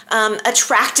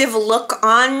attractive look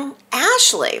on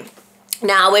Ashley.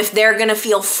 Now, if they're going to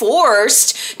feel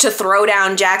forced to throw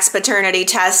down Jack's paternity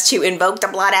test to invoke the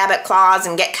blood Abbott clause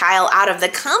and get Kyle out of the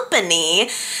company,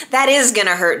 that is going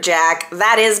to hurt Jack.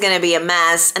 That is going to be a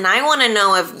mess. And I want to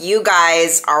know if you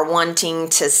guys are wanting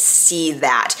to see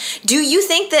that. Do you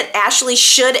think that Ashley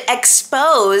should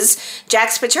expose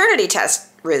Jack's paternity test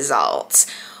results?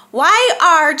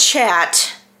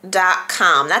 YRChat.com.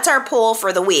 That's our poll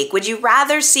for the week. Would you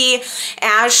rather see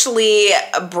Ashley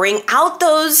bring out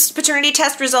those paternity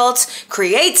test results,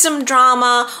 create some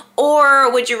drama,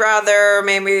 or would you rather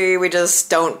maybe we just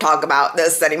don't talk about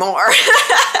this anymore?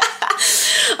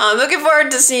 I'm looking forward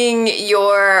to seeing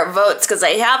your votes because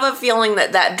I have a feeling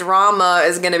that drama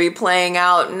is going to be playing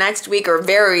out next week or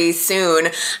very soon.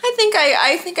 I think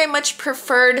I much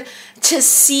preferred to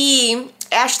see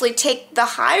Ashley take the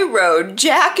high road.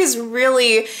 Jack is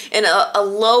really in a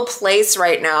low place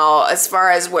right now as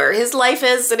far as where his life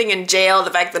is, sitting in jail,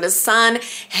 the fact that his son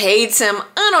hates him.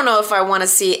 I don't know if I want to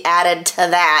see added to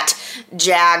that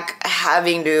Jack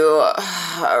having to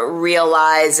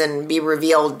realize and be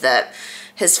revealed that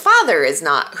his father is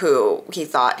not who he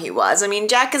thought he was. I mean,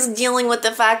 Jack is dealing with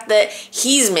the fact that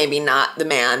he's maybe not the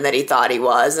man that he thought he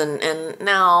was, and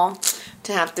now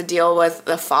to have to deal with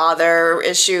the father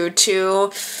issue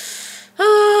too.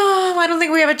 Oh, I don't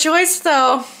think we have a choice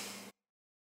though.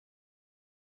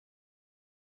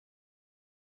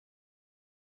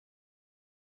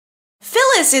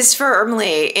 Phyllis is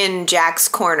firmly in Jack's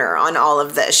corner on all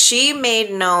of this. She made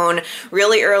known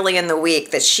really early in the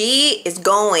week that she is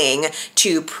going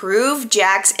to prove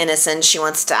Jack's innocence. She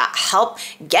wants to help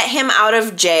get him out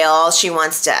of jail. She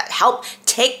wants to help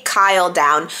take Kyle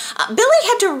down. Billy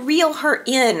had to reel her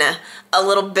in a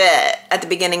little bit at the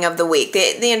beginning of the week.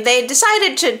 They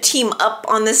decided to team up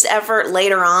on this effort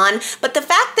later on, but the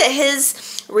fact that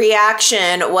his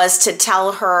reaction was to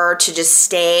tell her to just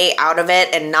stay out of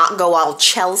it and not go all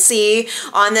Chelsea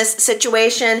on this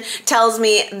situation tells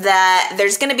me that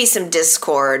there's going to be some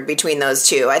discord between those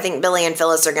two. I think Billy and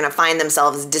Phyllis are going to find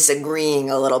themselves disagreeing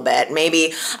a little bit,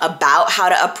 maybe about how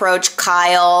to approach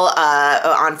Kyle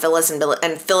on Phyllis and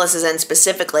Phyllis's end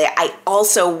specifically. I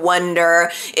also wonder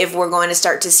if we're going to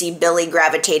start to see Billy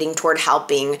gravitating toward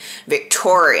helping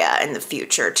Victoria in the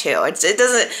future too.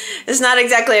 It's not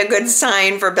exactly a good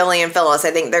sign for Billy and Phyllis. I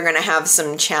think they're going to have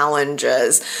some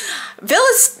challenges.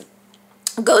 Phyllis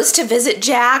goes to visit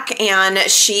Jack and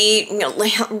she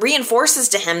reinforces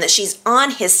to him that she's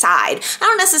on his side. I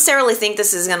don't necessarily think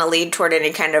this is going to lead toward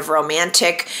any kind of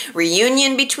romantic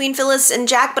reunion between Phyllis and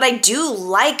Jack, but I do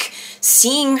like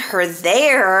seeing her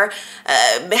there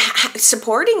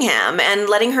supporting him and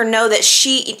letting her know that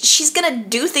she's going to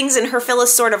do things in her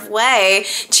Phyllis sort of way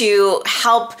to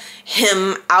help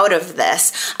him out of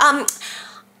this.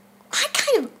 I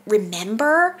kind of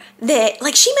remember that,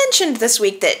 like, she mentioned this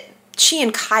week that she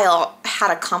and Kyle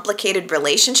had a complicated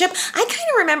relationship. I kind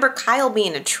of remember Kyle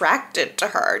being attracted to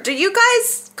her. Do you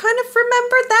guys kind of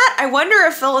remember that? I wonder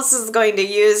if Phyllis is going to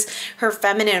use her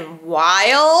feminine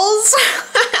wiles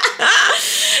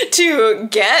to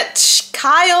get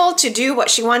Kyle to do what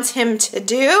she wants him to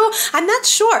do. I'm not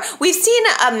sure. We've seen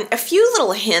a few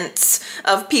little hints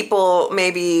of people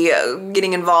maybe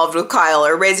getting involved with Kyle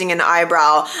or raising an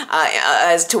eyebrow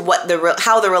as to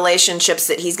how the relationships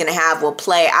that he's going to have will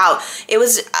play out. It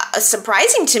was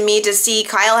surprising to me to see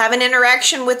Kyle have an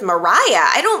interaction with Mariah.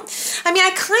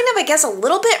 I guess a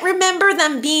little bit remember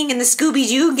them being in the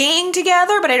Scooby-Doo gang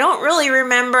together, but I don't really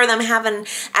remember them having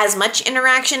as much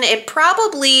interaction. It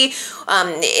probably,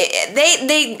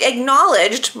 they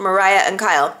acknowledged, Mariah and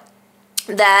Kyle,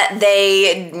 that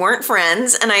they weren't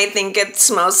friends, and I think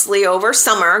it's mostly over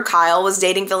Summer. Kyle was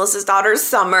dating Phyllis's daughter,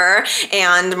 Summer,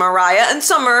 and Mariah and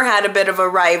Summer had a bit of a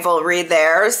rivalry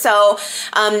there. So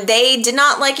they did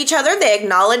not like each other. They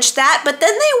acknowledged that, but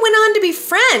then they went on to be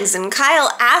friends, and Kyle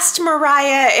asked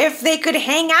Mariah if they could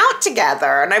hang out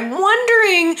together, and I'm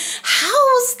wondering,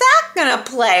 how's that gonna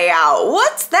play out?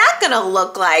 What's that gonna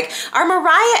look like? Are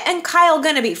Mariah and Kyle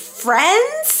gonna be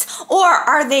friends? Or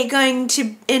are they going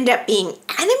to end up being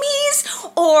enemies?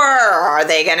 Or are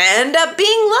they gonna end up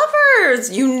being lovers?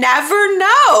 You never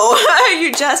know.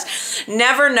 You just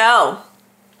never know.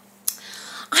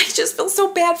 I just feel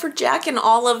so bad for Jack in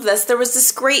all of this. There was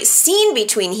this great scene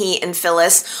between he and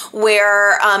Phyllis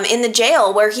where, in the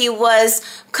jail, where he was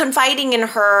confiding in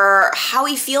her how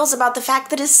he feels about the fact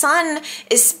that his son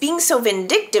is being so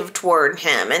vindictive toward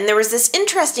him. And there was this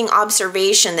interesting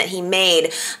observation that he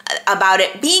made about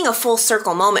it being a full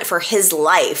circle moment for his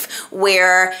life,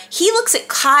 where he looks at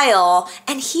Kyle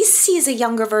and he sees a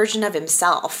younger version of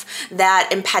himself. That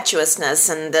impetuousness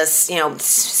and this,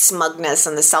 smugness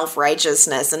and the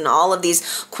self-righteousness and all of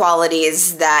these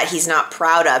qualities that he's not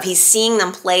proud of. He's seeing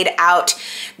them played out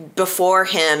before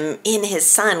him in his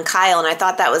son, Kyle. And I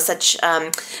thought that was such,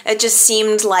 it just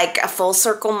seemed like a full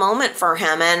circle moment for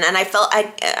him. And I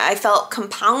felt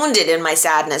compounded in my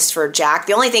sadness for Jack.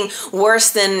 The only thing worse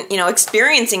than,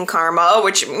 experiencing karma,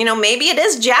 which, maybe it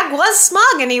is, Jack was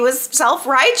smug and he was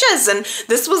self-righteous. And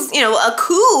this was, a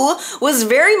coup was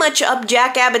very much up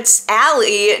Jack Abbott's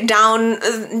alley down,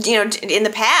 in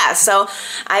the past. So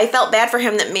I felt bad for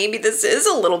him that maybe this is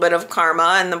a little bit of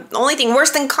karma. And the only thing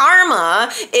worse than karma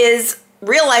is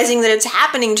realizing that it's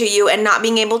happening to you and not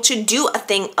being able to do a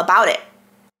thing about it.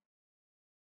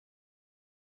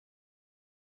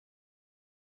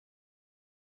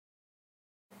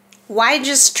 Why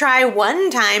just try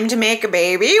one time to make a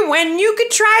baby when you could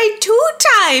try 2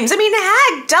 times? I mean,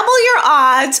 heck, double your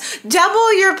odds,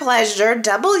 double your pleasure,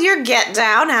 double your get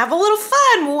down, have a little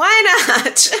fun. Why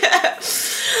not?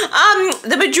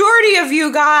 The majority of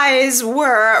you guys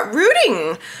were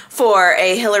rooting for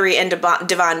a Hilary and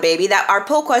Devon baby. That our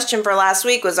poll question for last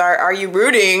week was, are you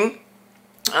rooting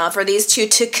for these two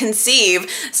to conceive?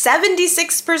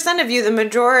 76% of you, the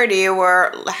majority,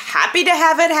 were happy to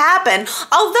have it happen.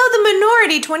 Although the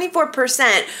minority,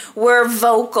 24%, were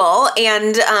vocal,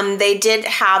 and they did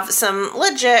have some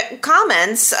legit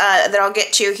comments that I'll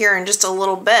get to here in just a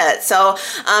little bit. So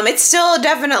it's still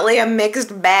definitely a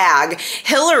mixed bag.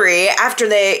 Hilary, after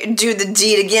they do the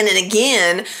deed again and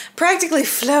again, practically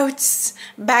floats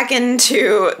back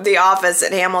into the office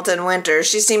at Hamilton Winters.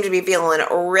 She seemed to be feeling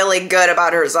really good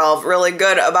about herself, really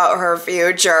good about her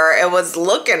future. It was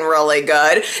looking really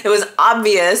good. It was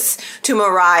obvious to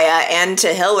Mariah and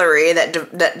to Hilary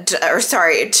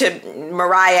to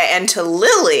Mariah and to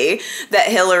Lily that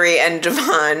Hilary and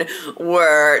Devon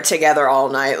were together all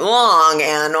night long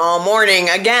and all morning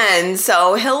again.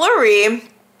 So Hilary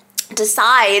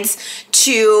decides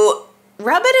to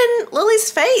rub it in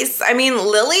Lily's face. I mean,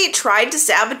 Lily tried to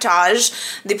sabotage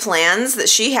the plans that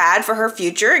she had for her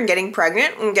future and getting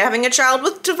pregnant and having a child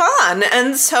with Devon.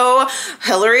 And so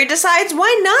Hilary decides,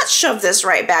 why not shove this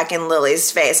right back in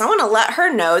Lily's face? I want to let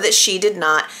her know that she did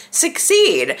not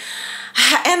succeed.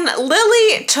 And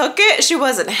Lily took it. She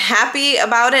wasn't happy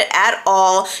about it at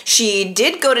all. She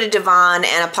did go to Devon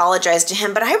and apologize to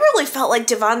him, but I really felt like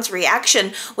Devon's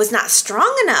reaction was not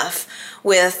strong enough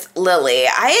with Lily.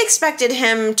 I expected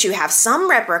him to have some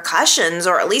repercussions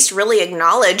or at least really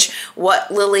acknowledge what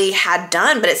Lily had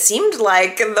done, but it seemed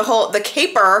like the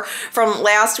caper from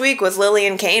last week with Lily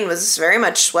and Kane was very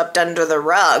much swept under the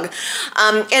rug.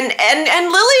 And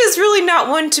Lily is really not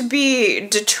one to be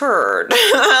deterred.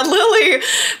 Lily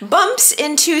bumps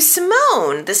into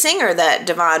Simone, the singer that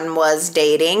Devon was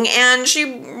dating, and she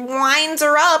winds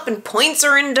her up and points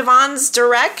her in Devon's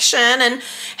direction, and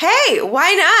hey,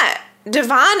 why not?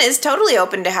 Devon is totally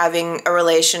open to having a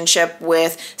relationship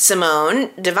with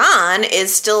Simone. Devon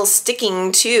is still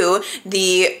sticking to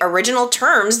the original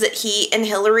terms that he and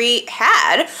Hilary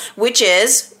had, which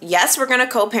is, yes, we're going to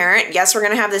co-parent. Yes, we're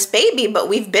going to have this baby, but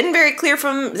we've been very clear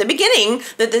from the beginning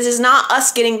that this is not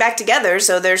us getting back together.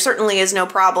 So there certainly is no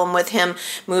problem with him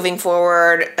moving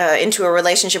forward into a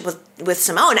relationship with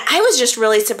Simone. I was just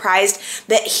really surprised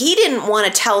that he didn't want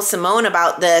to tell Simone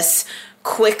about this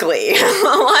quickly.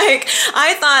 Like,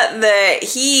 I thought that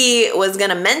he was going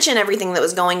to mention everything that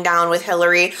was going down with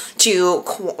Hilary to,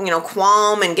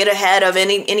 qualm and get ahead of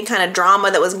any kind of drama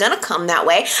that was going to come that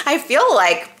way. I feel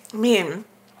like,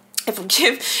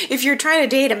 if you're trying to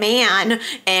date a man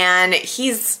and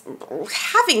he's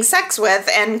having sex with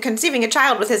and conceiving a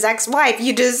child with his ex-wife,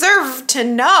 you deserve to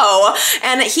know.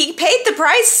 And he paid the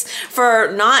price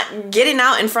for not getting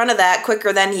out in front of that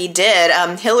quicker than he did.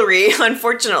 Hilary,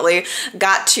 unfortunately,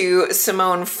 got to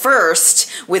Simone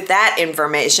first with that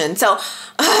information. So,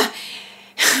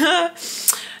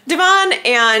 Devon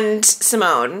and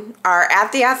Simone are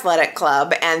at the athletic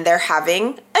club and they're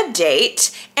having a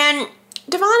date, and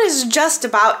Devon is just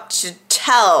about to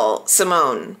tell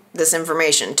Simone this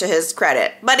information, to his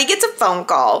credit. But he gets a phone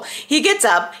call. He gets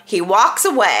up, he walks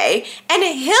away, and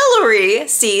Hilary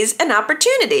sees an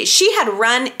opportunity. She had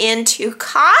run into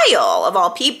Kyle, of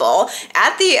all people,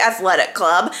 at the athletic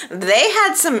club. They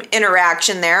had some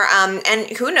interaction there, and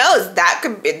who knows,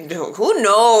 who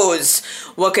knows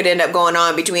what could end up going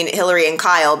on between Hilary and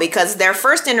Kyle, because their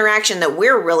first interaction that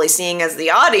we're really seeing as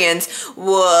the audience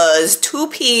was two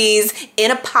peas in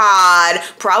a pod,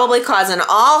 probably causing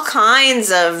all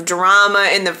kinds of drama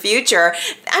in the future.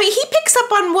 I mean, he picks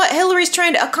up on what Hilary's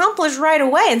trying to accomplish right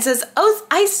away and says, oh,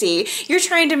 I see, you're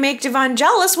trying to make Devon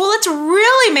jealous. Well, let's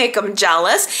really make him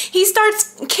jealous. He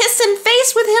starts kissing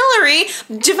face with Hilary.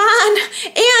 Devon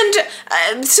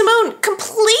and Simone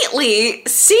completely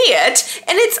see it,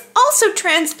 and it's also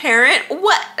transparent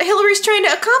what Hilary's trying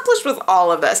to accomplish with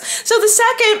all of this. So the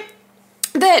second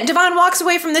that Devon walks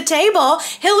away from the table,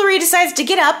 Hilary decides to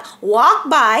get up, walk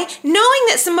by, knowing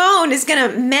that Simone is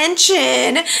going to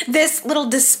mention this little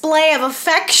display of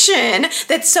affection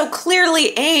that's so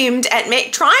clearly aimed at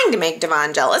trying to make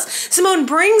Devon jealous. Simone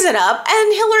brings it up,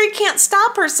 and Hilary can't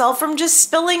stop herself from just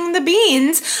spilling the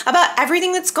beans about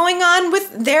everything that's going on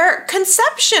with their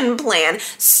conception plan.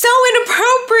 So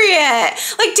inappropriate.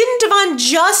 Like, didn't Devon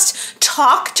just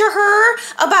talk to her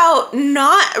about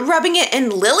not rubbing it in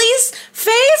Lily's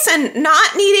face and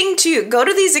not needing to go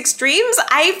to these extremes?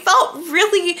 I felt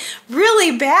really,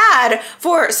 really bad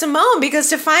for Simone, because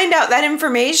to find out that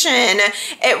information,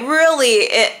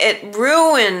 it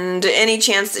ruined any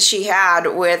chance that she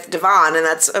had with Devon, and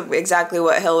that's exactly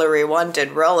what Hilary wanted,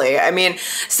 really. I mean,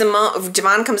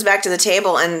 Devon comes back to the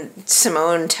table, and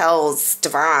Simone tells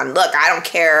Devon, look, I don't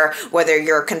care whether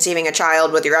you're conceiving a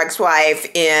child with your ex-wife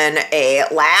in a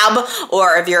lab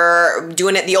or if you're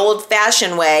doing it the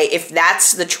old-fashioned way. If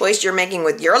that's the choice you're making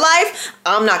with your life,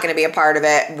 I'm not going to be a part of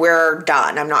it. We're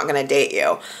done. I'm not going to date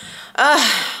you.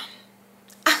 I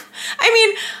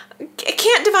mean,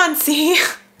 can't Devon see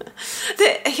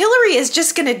that Hilary is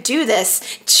just going to do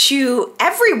this to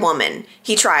every woman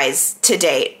he tries to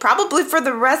date, probably for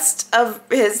the rest of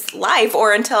his life,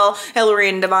 or until Hilary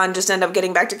and Devon just end up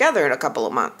getting back together in a couple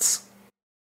of months?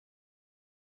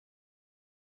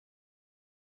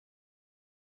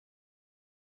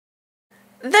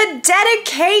 The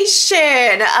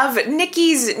dedication of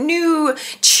Nikki's new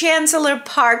Chancellor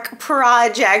Park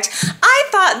project. I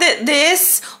thought that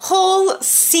this whole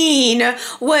scene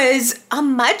was a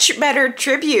much better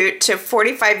tribute to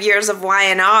 45 years of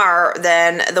Y&R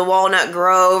than the Walnut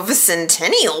Grove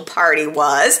Centennial Party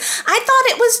was. I thought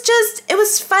it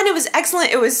was fun, it was excellent,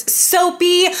 it was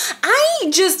soapy. I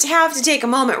just have to take a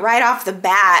moment right off the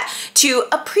bat to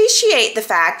appreciate the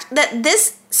fact that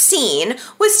this scene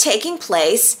was taking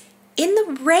place in the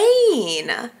rain.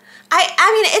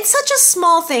 I mean, it's such a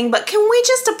small thing, but can we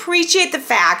just appreciate the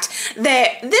fact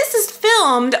that this is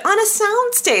filmed on a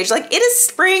soundstage? Like, it is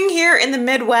spring here in the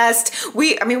Midwest.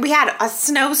 We had a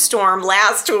snowstorm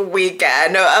last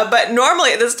weekend, but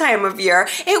normally at this time of year,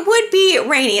 it would be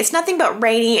rainy. It's nothing but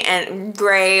rainy and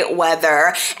gray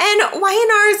weather. And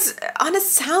Y&R's on a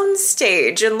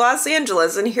soundstage in Los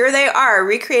Angeles, and here they are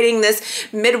recreating this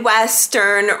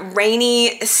Midwestern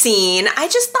rainy scene. I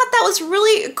just thought that was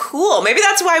really cool. Maybe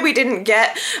that's why we didn't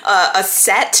get a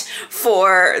set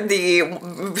for the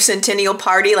Centennial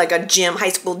Party, like a high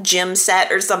school gym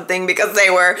set or something, because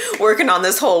they were working on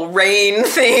this whole rain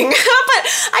thing. But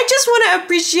I just want to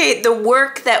appreciate the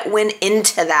work that went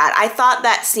into that. I thought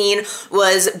that scene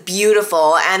was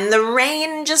beautiful, and the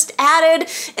rain just added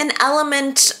an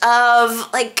element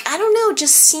of, like, I don't know,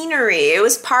 just scenery. It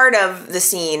was part of the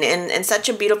scene in such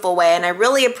a beautiful way, and I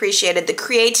really appreciated the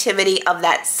creativity of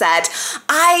that set.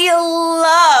 I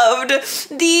loved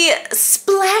the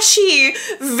splashy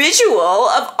visual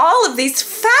of all of these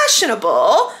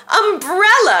fashionable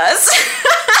umbrellas.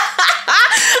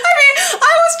 I mean, I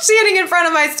was standing in front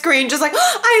of my screen just like,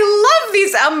 I love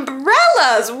these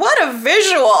umbrellas. What a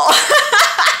visual.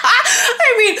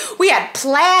 I mean, we had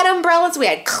plaid umbrellas, we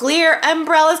had clear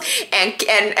umbrellas, and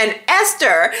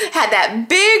Esther had that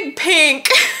big pink,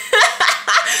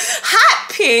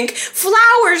 hot pink,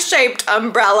 flower-shaped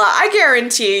umbrella. I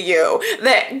guarantee you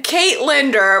that Kate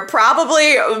Linder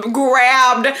probably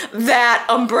grabbed that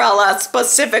umbrella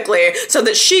specifically so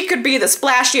that she could be the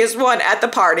splashiest one at the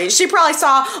party. She probably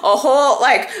saw a whole,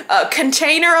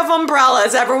 container of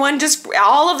umbrellas.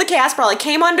 All of the cast probably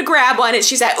came on to grab one, and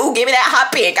she said, ooh, give me that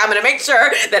hot pink. I'm going to make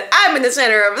sure that I'm in the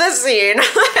center of this scene.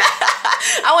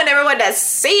 I want everyone to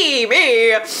see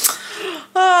me.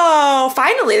 Oh,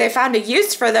 finally they found a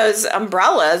use for those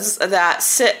umbrellas that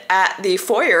sit at the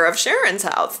foyer of Sharon's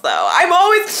house, though.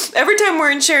 Every time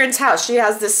we're in Sharon's house, she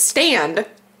has this stand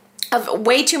of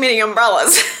way too many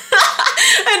umbrellas.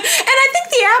 And I think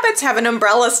the Abbotts have an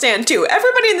umbrella stand too.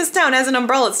 Everybody in this town has an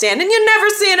umbrella stand, and you never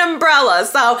see an umbrella.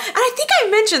 So, and I think I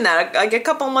mentioned that like a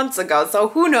couple months ago. So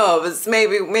who knows?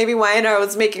 Maybe YNR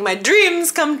was making my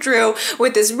dreams come true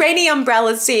with this rainy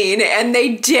umbrella scene, and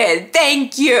they did.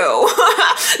 Thank you.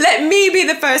 Let me be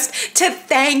the first to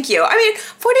thank you. I mean,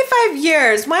 45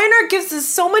 years. YNR gives us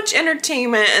so much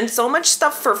entertainment and so much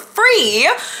stuff for free.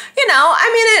 You know, I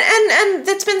mean, and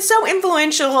it's been so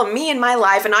influential on me in my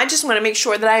life, and I just want to make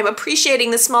sure that I'm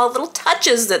appreciating the small little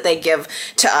touches that they give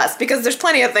to us, because there's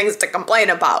plenty of things to complain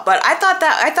about. But I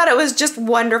thought it was just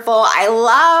wonderful. I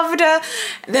loved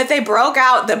that they broke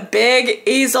out the big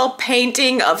easel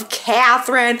painting of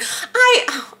Catherine.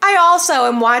 I also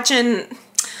am watching,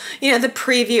 you know, the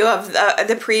preview of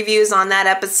the previews on that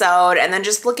episode, and then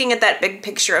just looking at that big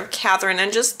picture of Catherine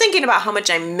and just thinking about how much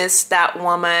I miss that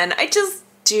woman. I just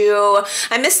do.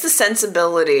 I miss the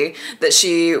sensibility that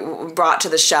she brought to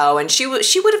the show, and she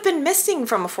would have been missing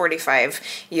from a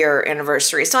 45-year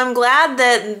anniversary. So I'm glad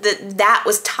that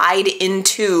was tied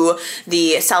into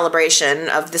the celebration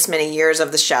of this many years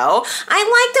of the show. I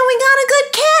like that we got a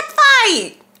good cat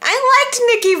fight. I liked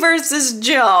Nikki versus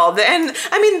Jill. And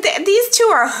I mean, these two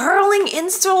are hurling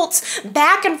insults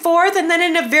back and forth, and then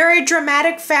in a very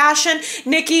dramatic fashion,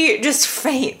 Nikki just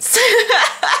faints.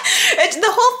 The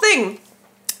whole thing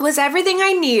was everything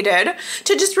I needed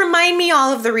to just remind me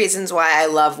all of the reasons why I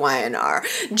love YNR.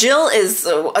 Jill is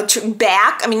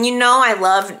back. I mean, you know I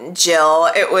love Jill.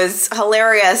 It was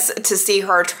hilarious to see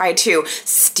her try to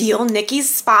steal Nikki's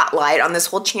spotlight on this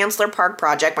whole Chancellor Park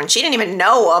project when she didn't even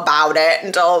know about it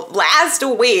until last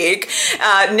week.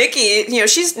 Nikki, you know,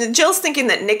 Jill's thinking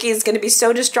that Nikki's going to be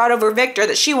so distraught over Victor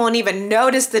that she won't even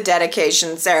notice the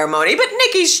dedication ceremony. But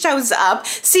Nikki shows up,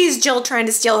 sees Jill trying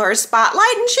to steal her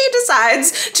spotlight, and she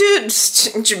decides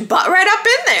to butt right up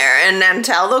in there and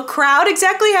tell the crowd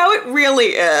exactly how it really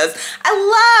is.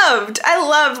 I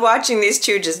loved watching these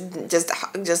two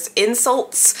just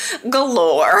insults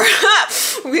galore.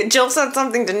 Jill said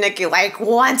something to Nikki like,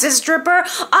 once a stripper,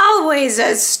 always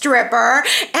a stripper.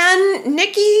 And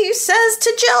Nikki says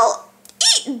to Jill,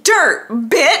 eat dirt,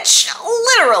 bitch.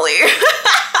 Literally.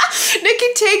 Nikki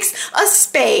takes a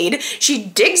spade, she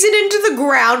digs it into the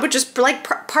ground, which is like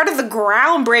part of the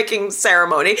groundbreaking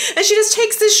ceremony, and she just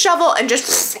takes this shovel and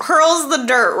just hurls the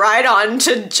dirt right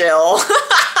onto Jill.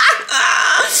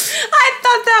 I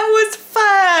thought that was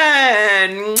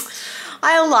fun.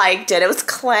 I liked it. It was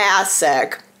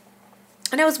classic.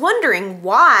 And I was wondering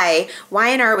why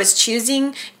YNR was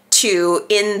choosing to,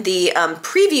 in the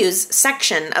previews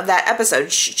section of that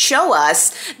episode, show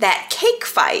us that cake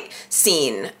fight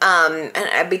scene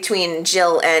between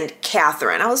Jill and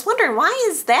Catherine. I was wondering, why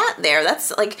is that there?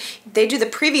 That's like, they do the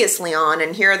previously on,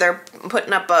 and here they're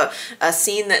putting up a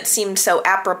scene that seemed so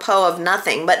apropos of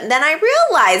nothing. But then I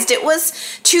realized it was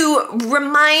to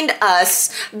remind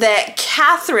us that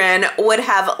Catherine would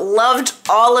have loved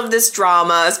all of this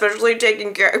drama, especially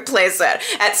taking place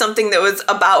at something that was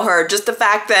about her. Just the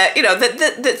fact that, you know,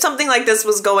 that something like this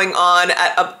was going on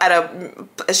at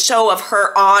a show of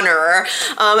her honor.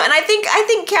 And I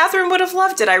think Catherine would have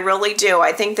loved it. I really do.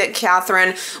 I think that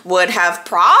Catherine would have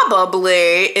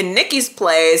probably, in Nikki's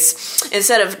place,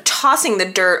 instead of tossing the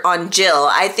dirt on Jill,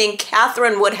 I think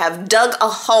Catherine would have dug a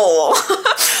hole,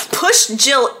 pushed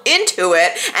Jill into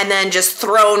it, and then just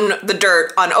thrown the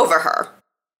dirt on over her.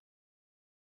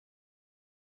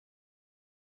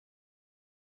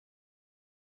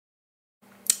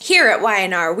 Here at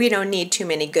YNR, we don't need too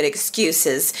many good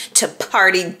excuses to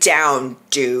party down,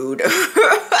 dude.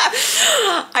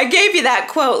 I gave you that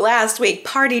quote last week,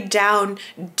 party down,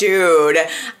 dude.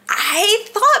 I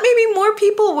thought maybe more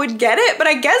people would get it, but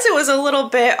I guess it was a little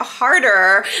bit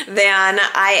harder than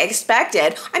I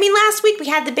expected. I mean, last week we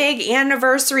had the big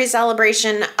anniversary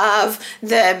celebration of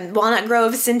the Walnut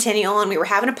Grove Centennial, and we were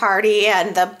having a party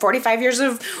and the 45 years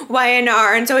of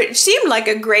YNR, and so it seemed like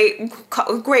a great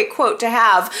quote to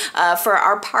have for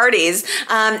our parties.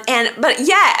 But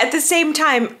yeah, at the same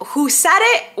time, who said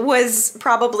it was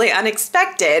probably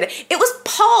unexpected. It was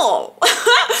Paul.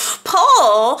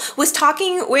 Paul was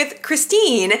talking with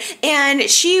Christine, and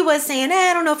she was saying,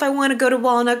 I don't know if I want to go to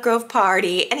Walnut Grove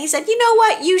party. And he said, you know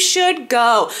what? You should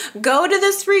go. Go to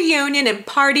this reunion and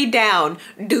party down,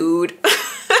 dude.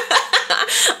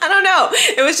 I don't know.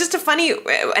 It was just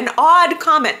an odd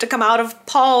comment to come out of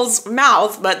Paul's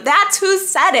mouth, but that's who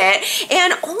said it.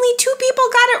 And only 2 people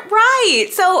got it right.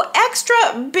 So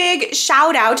extra big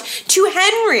shout out to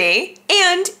Henry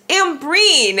and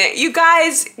Ambreen. You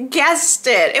guys guessed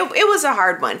it. It was a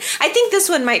hard one. I think this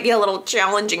one might be a little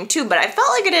challenging too, but I felt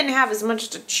like I didn't have as much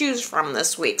to choose from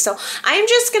this week. So I'm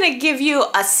just going to give you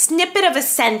a snippet of a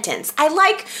sentence. I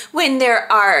like when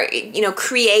there are,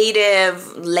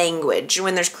 creative language,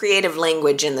 when there's creative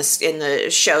language in the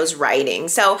show's writing.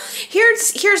 So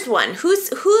here's one.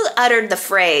 Who uttered the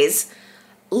phrase,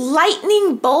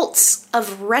 lightning bolts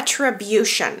of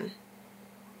retribution?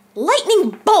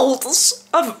 Lightning bolts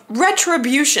of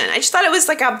retribution. I just thought it was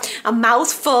like a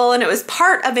mouthful, and it was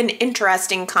part of an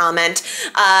interesting comment.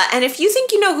 And if you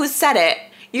think you know who said it,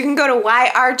 you can go to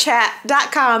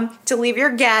yrchat.com to leave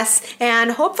your guess,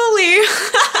 and hopefully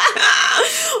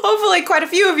quite a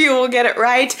few of you will get it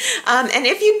right. And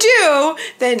if you do,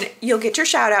 then you'll get your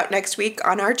shout out next week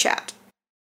on our chat.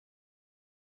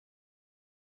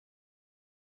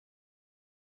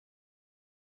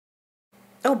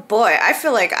 Oh boy, I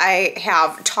feel like I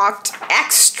have talked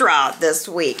extra this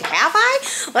week. Have I?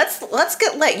 Let's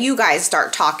let you guys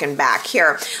start talking back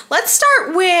here. Let's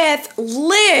start with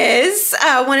Liz.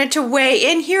 Wanted to weigh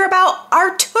in here about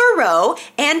Arturo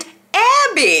and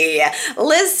Abby.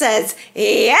 Liz says,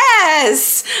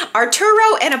 yes,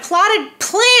 Arturo and a plotted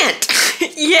plant.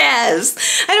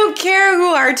 Yes, I don't care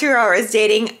who Arturo is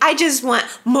dating. I just want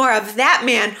more of that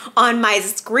man on my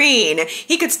screen.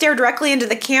 He could stare directly into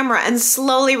the camera and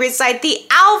slowly recite the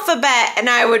alphabet, and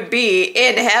I would be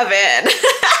in heaven.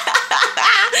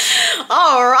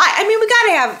 All right. I mean, we got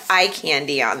to have eye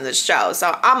candy on the show,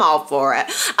 so I'm all for it.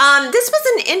 This was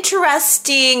an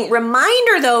interesting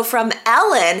reminder, though, from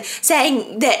Ellen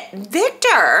saying that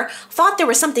Victor thought there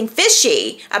was something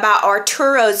fishy about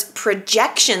Arturo's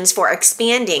projections for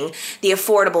expanding the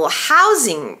affordable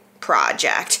housing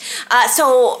project.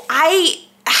 So I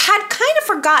had kind of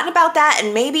forgotten about that,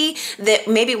 and maybe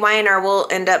Y&R will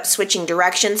end up switching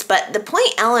directions, but the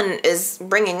point Ellen is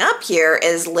bringing up here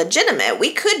is legitimate.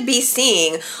 We could be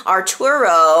seeing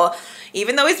Arturo,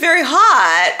 even though he's very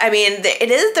hot, I mean,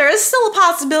 there is still a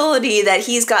possibility that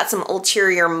he's got some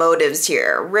ulterior motives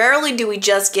here. Rarely do we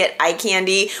just get eye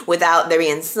candy without there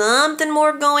being something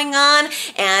more going on,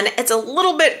 and it's a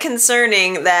little bit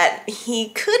concerning that he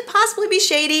could possibly be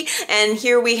shady, and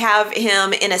here we have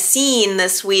him in a scene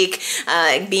this week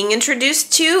being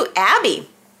introduced to Abby.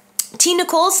 T.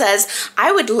 Nicole says,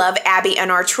 I would love Abby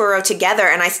and Arturo together,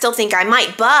 and I still think I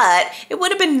might, but it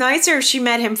would have been nicer if she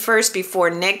met him first before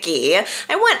Nikki. I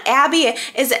want Abby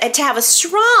to have a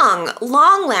strong,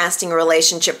 long-lasting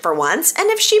relationship for once, and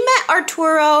if she met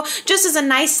Arturo just as a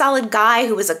nice, solid guy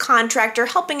who was a contractor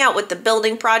helping out with the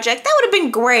building project, that would have been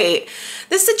great.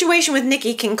 This situation with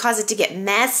Nikki can cause it to get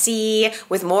messy,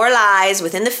 with more lies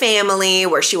within the family,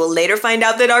 where she will later find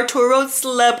out that Arturo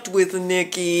slept with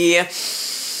Nikki.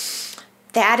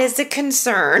 That is a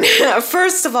concern.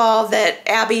 First of all, that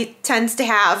Abby tends to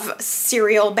have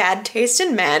serial bad taste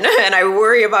in men, and I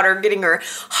worry about her getting her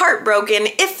heart broken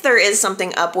if there is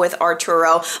something up with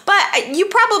Arturo. But you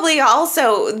probably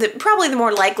the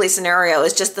more likely scenario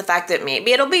is just the fact that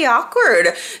maybe it'll be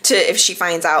awkward if she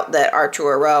finds out that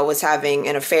Arturo was having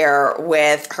an affair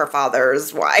with her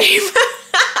father's wife.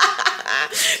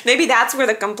 Maybe that's where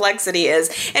the complexity is.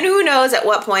 And who knows at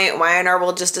what point Y&R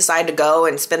will just decide to go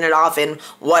and spin it off in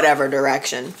whatever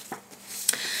direction.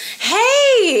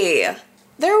 Hey!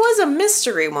 There was a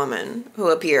mystery woman who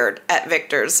appeared at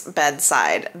Victor's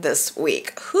bedside this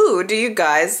week. Who do you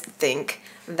guys think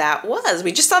that was?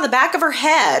 We just saw the back of her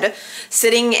head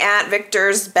sitting at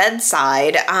Victor's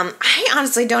bedside. I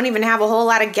honestly don't even have a whole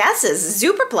lot of guesses.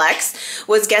 Superplex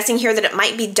was guessing here that it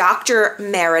might be Dr.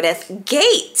 Meredith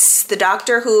Gates, the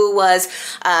doctor who was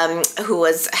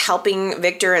helping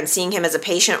Victor and seeing him as a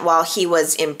patient while he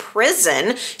was in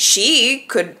prison. She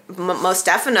could most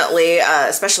definitely,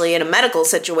 especially in a medical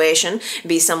situation,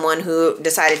 be someone who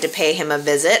decided to pay him a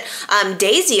visit.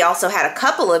 Daisy also had a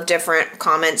couple of different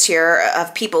comments here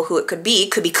of people who it could be.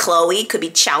 Could be Chloe, could be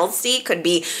Chelsea, could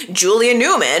be Julia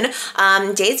Newman.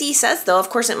 Daisy says, though, of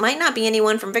course, it might not be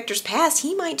anyone from Victor's past.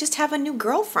 He might just have a new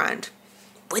girlfriend.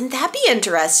 Wouldn't that be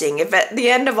interesting if at the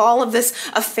end of all of this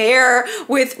affair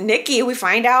with Nikki, we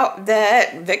find out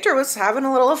that Victor was having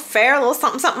a little affair, a little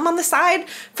something on the side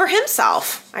for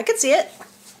himself? I could see it.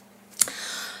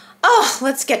 Oh,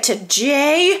 let's get to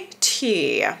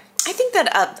JT. I think that,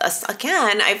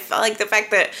 again, I felt like the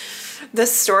fact that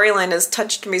this storyline has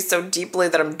touched me so deeply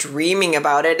that I'm dreaming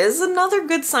about it is another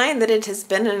good sign that it has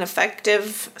been an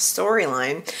effective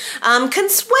storyline.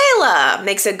 Consuela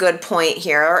makes a good point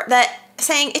here that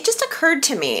saying, it just occurred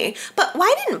to me, but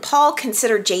why didn't Paul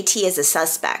consider JT as a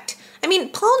suspect? I mean,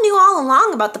 Paul knew all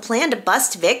along about the plan to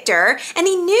bust Victor, and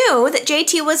he knew that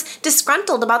JT was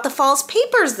disgruntled about the false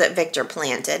papers that Victor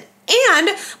planted. And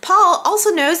Paul also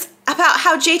knows about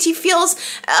how JT feels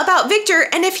about Victor,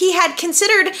 and if he had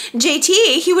considered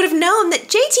JT, he would have known that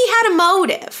JT had a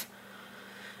motive.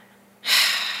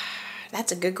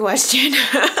 That's a good question.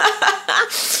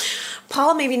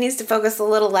 Paul maybe needs to focus a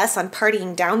little less on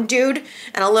partying down dude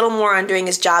and a little more on doing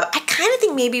his job. I kind of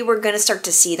think maybe we're going to start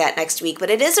to see that next week, but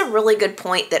it is a really good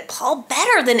point that Paul,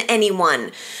 better than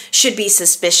anyone, should be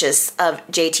suspicious of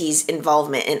JT's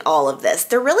involvement in all of this.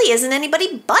 There really isn't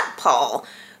anybody but Paul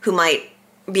who might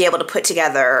be able to put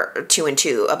together 2 and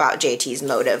 2 about JT's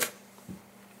motive.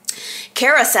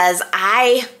 Kara says,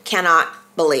 I cannot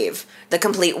believe the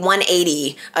complete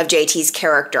 180 of JT's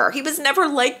character. He was never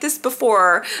like this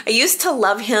before. I used to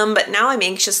love him, but now I'm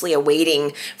anxiously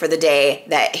awaiting for the day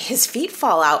that his feet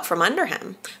fall out from under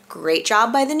him. Great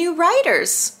job by the new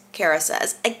writers, Kara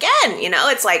says. Again,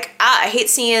 it's like, I hate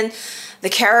seeing the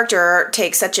character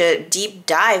take such a deep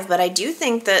dive, but I do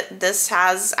think that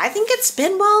I think it's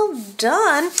been well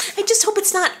done. I just hope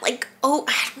it's not like, I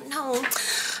don't know.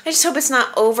 I just hope it's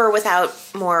not over without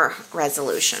more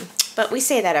resolution. But we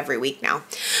say that every week now.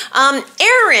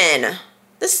 Erin,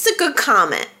 this is a good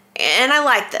comment, and I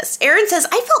like this. Erin says,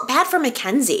 I felt bad for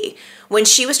Mackenzie when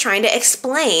she was trying to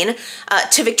explain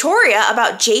to Victoria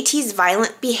about JT's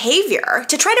violent behavior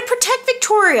to try to protect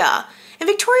Victoria. And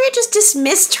Victoria just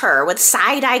dismissed her with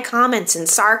side-eye comments and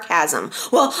sarcasm.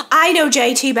 Well, I know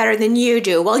JT better than you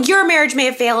do. Well, your marriage may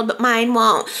have failed, but mine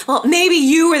won't. Well, maybe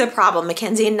you were the problem,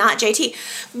 Mackenzie, and not JT.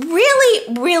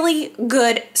 Really, really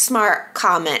good, smart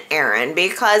comment, Erin,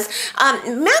 because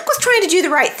Mac was trying to do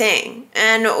the right thing.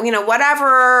 And,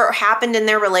 whatever happened in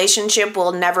their relationship,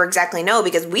 we'll never exactly know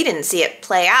because we didn't see it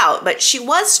play out. But she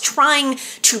was trying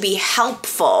to be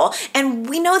helpful, and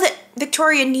we know that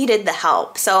Victoria needed the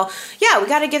help. So, yeah, we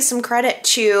got to give some credit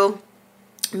to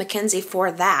Mackenzie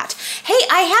for that. Hey,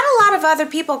 I had a lot of other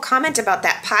people comment about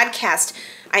that podcast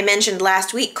I mentioned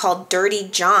last week called Dirty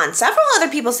John. Several other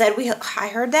people said, I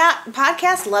heard that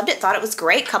podcast, loved it, thought it was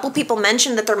great. A couple people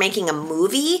mentioned that they're making a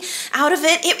movie out of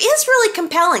it. It is really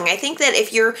compelling. I think that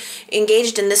if you're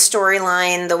engaged in this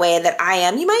storyline the way that I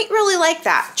am, you might really like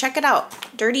that. Check it out.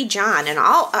 Dirty John. And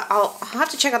I'll have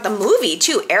to check out the movie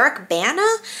too. Eric Bana,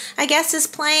 I guess, is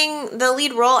playing the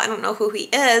lead role. I don't know who he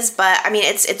is, but I mean,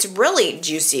 it's really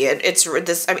juicy. It's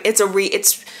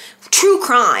true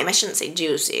crime. I shouldn't say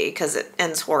juicy because it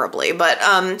ends horribly, but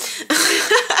I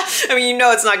mean,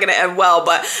 it's not going to end well,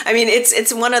 but I mean,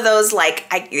 it's one of those, like,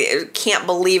 I can't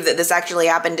believe that this actually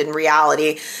happened in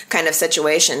reality kind of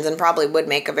situations, and probably would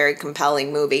make a very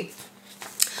compelling movie.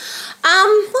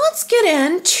 Let's get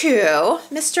into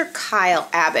Mr. Kyle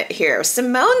Abbott here.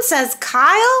 Simone says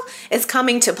Kyle is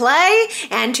coming to play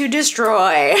and to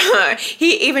destroy.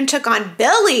 He even took on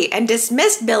Billy and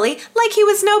dismissed Billy like he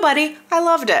was nobody. I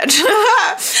loved it.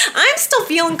 I'm still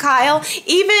feeling Kyle,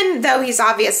 even though he's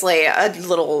obviously a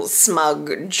little smug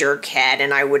jerkhead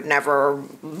and I would never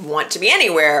want to be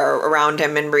anywhere around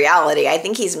him in reality. I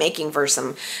think he's making for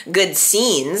some good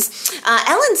scenes.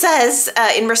 Ellen says,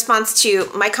 in response to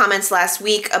my comments last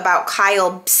week about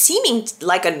Kyle seeming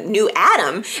like a new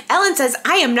Adam, Ellen says,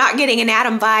 I am not getting an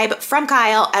Adam vibe from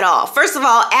Kyle at all. First of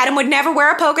all, Adam would never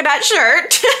wear a polka dot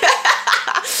shirt.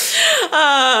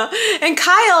 And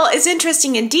Kyle is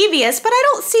interesting and devious, but I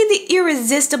don't see the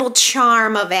irresistible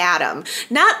charm of Adam.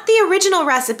 Not the original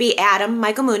recipe Adam,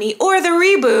 Michael Mooney, or the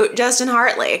reboot, Justin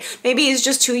Hartley. Maybe he's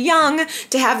just too young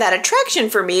to have that attraction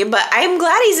for me, but I'm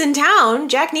glad he's in town.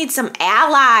 Jack needs some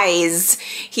allies.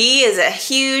 He is a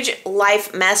huge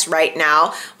life mess right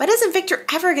now. Why doesn't Victor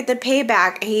ever get the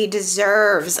payback he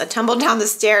deserves? A tumble down the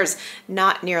stairs,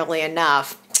 not nearly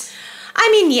enough. I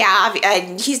mean, yeah,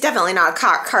 he's definitely not a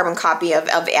carbon copy of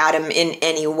Adam in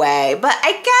any way, but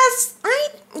I guess, I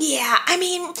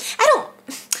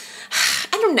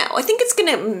don't know. I think it's going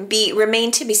to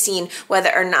remain to be seen whether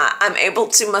or not I'm able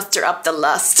to muster up the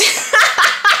lust.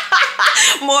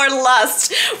 More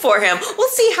lust for him. We'll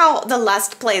see how the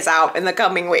lust plays out in the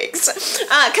coming weeks. Because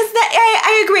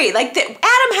I agree. Like,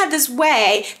 Adam had this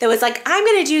way that was like, I'm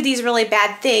going to do these really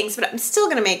bad things, but I'm still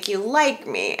going to make you like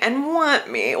me and want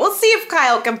me. We'll see if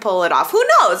Kyle can pull it off. Who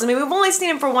knows? I mean, we've only seen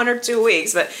him for 1 or 2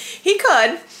 weeks, but he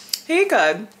could. He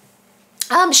could.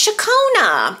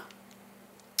 Shakona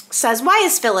says, why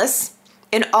is Phyllis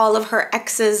in all of her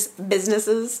ex's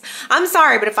businesses. I'm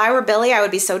sorry, but if I were Billy, I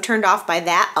would be so turned off by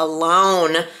that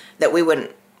alone that we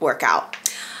wouldn't work out.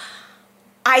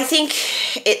 I think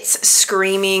it's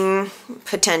screaming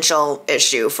potential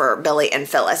issue for Billy and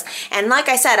Phyllis. And like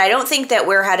I said, I don't think that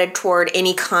we're headed toward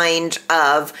any kind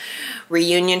of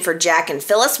reunion for Jack and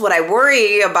Phyllis. What I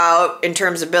worry about in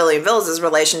terms of Billy and Phyllis's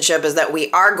relationship is that we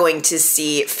are going to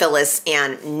see Phyllis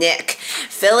and Nick.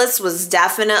 Phyllis was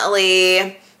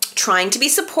definitely trying to be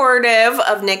supportive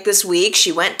of Nick this week.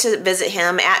 She went to visit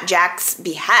him at Jack's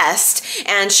behest,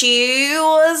 and she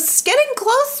was getting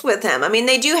close with him. I mean,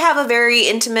 they do have a very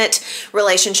intimate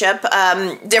relationship,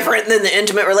 different than the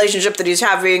intimate relationship that he's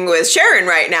having with Sharon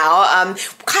right now.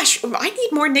 Gosh, I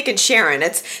need more Nick and Sharon.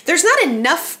 There's not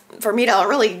enough for me to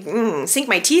really sink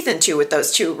my teeth into with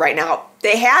those two right now.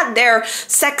 They had their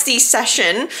sexy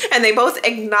session, and they both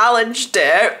acknowledged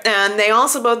it, and they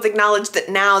also both acknowledged that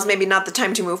now is maybe not the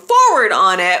time to move forward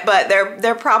on it, but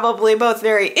they're probably both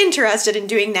very interested in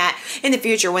doing that in the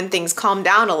future when things calm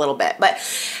down a little bit. But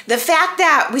the fact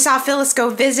that we saw Phyllis go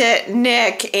visit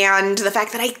Nick, and the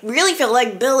fact that I really feel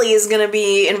like Billy is going to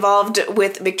be involved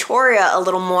with Victoria a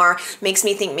little more, makes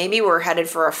me think maybe we're headed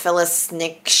for a Phyllis,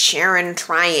 Nick, Sharon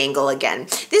triangle again.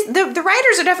 The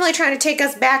writers are definitely trying to take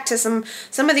us back to some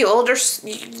of the older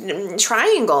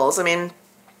triangles. I mean,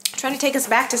 trying to take us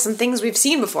back to some things we've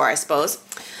seen before, I suppose.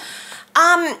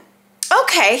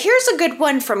 Okay, here's a good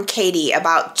one from Katie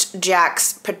about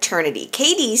Jack's paternity.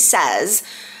 Katie says,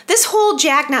 this whole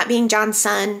Jack not being John's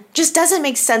son just doesn't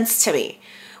make sense to me.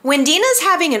 When Dina's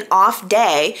having an off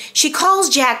day, she calls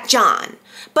Jack John.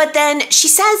 But then she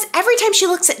says every time she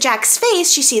looks at Jack's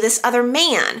face, she sees this other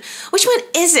man. Which one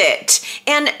is it?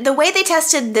 And the way they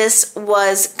tested this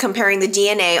was comparing the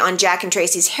DNA on Jack and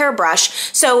Tracy's hairbrush.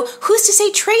 So who's to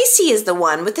say Tracy is the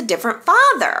one with the different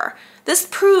father? This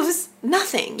proves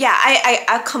nothing. Yeah,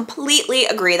 I completely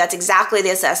agree. That's exactly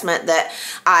the assessment that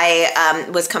I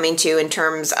was coming to in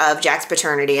terms of Jack's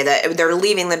paternity, that they're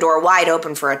leaving the door wide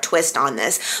open for a twist on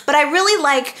this. But I really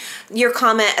like your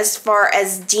comment as far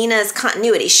as Dina's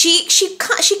continuity. She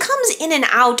comes in and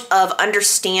out of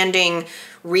understanding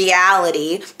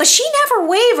reality, but she never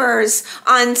wavers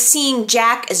on seeing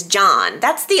Jack as John.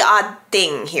 That's the odd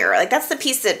thing here. Like, that's the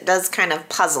piece that does kind of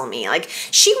puzzle me. Like,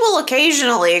 she will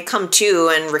occasionally come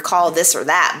to and recall this or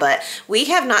that, but we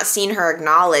have not seen her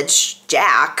acknowledge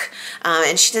Jack.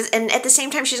 And she does, and at the same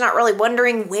time, she's not really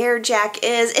wondering where Jack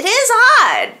is. It is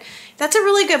odd. That's a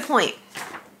really good point.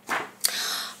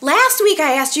 Last week,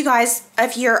 I asked you guys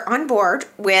if you're on board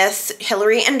with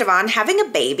Hilary and Devon having a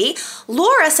baby.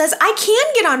 Laura says, I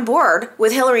can get on board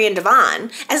with Hilary and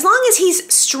Devon as long as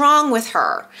he's strong with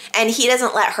her and he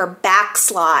doesn't let her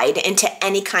backslide into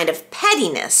any kind of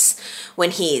pettiness when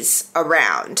he's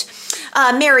around.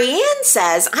 Marianne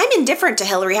says, I'm indifferent to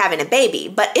Hilary having a baby,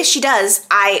 but if she does,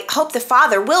 I hope the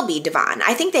father will be Devon.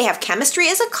 I think they have chemistry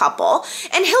as a couple,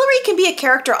 and Hilary can be a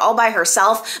character all by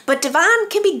herself, but Devon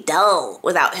can be dull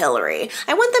without Hilary.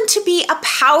 I want them to be a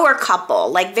power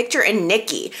couple like Victor and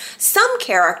Nikki. Some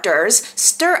characters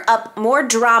stir up more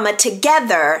drama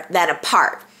together than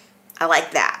apart. I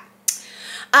like that.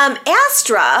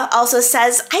 Astra also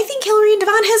says, I think Hilary and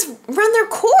Devon has run their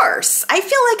course. I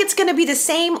feel like it's going to be the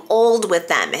same old with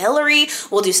them. Hilary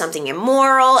will do something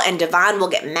immoral and Devon will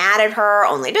get mad at her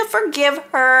only to forgive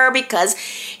her because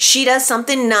she does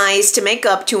something nice to make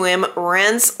up to him.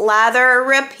 Rinse, lather,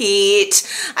 repeat.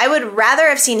 I would rather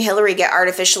have seen Hilary get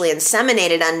artificially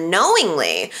inseminated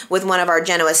unknowingly with one of our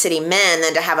Genoa City men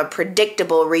than to have a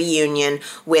predictable reunion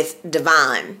with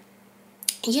Devon.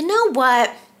 You know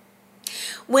what?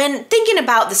 When thinking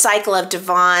about the cycle of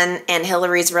Devon and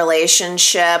Hilary's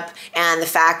relationship and the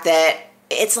fact that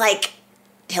it's like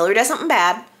Hilary does something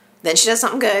bad, then she does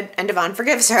something good, and Devon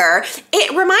forgives her,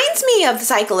 it reminds me of the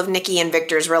cycle of Nikki and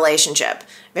Victor's relationship.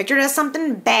 Victor does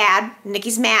something bad,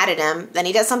 Nikki's mad at him, then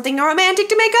he does something romantic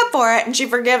to make up for it, and she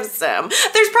forgives him.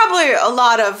 There's probably a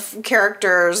lot of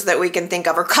characters that we can think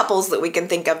of, or couples that we can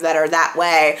think of that are that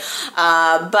way.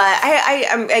 But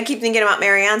I keep thinking about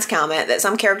Marianne's comment that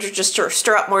some characters just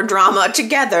stir up more drama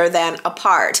together than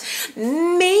apart.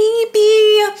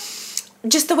 Maybe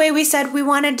just the way we said we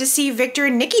wanted to see Victor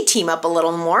and Nikki team up a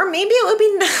little more, maybe it would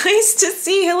be nice to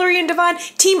see Hilary and Devon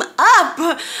team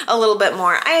up a little bit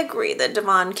more. I agree that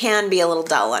Devon can be a little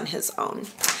dull on his own.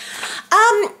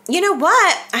 You know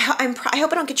what? I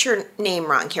hope I don't get your name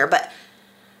wrong here, but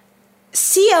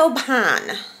Seo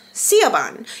Pan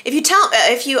Siobhan.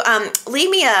 If you leave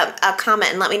me a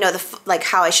comment and let me know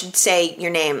how I should say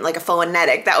your name, like a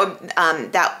phonetic, that would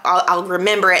I'll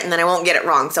remember it and then I won't get it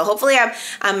wrong. So hopefully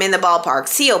I'm in the ballpark.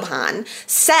 Siobhan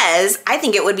says, I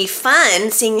think it would be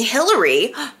fun seeing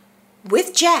Hilary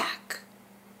with Jack,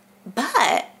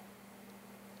 but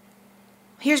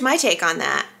here's my take on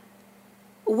that.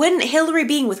 Wouldn't Hilary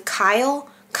being with Kyle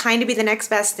kind of be the next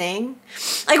best thing?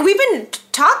 Like, we've been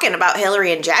talking about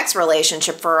Hilary and Jack's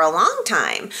relationship for a long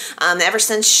time, ever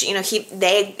since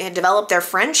they had developed their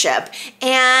friendship.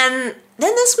 And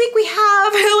then this week we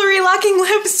have Hilary locking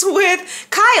lips with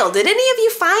Kyle. Did any of you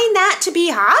find that to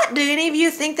be hot? Did any of you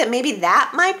think that maybe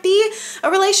that might be a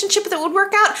relationship that would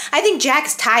work out? I think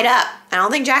Jack's tied up. I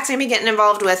don't think Jack's gonna be getting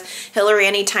involved with Hilary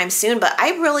anytime soon, but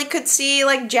I really could see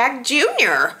like Jack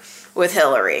Jr. with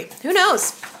Hilary. Who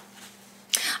knows?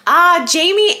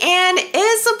 Jamie and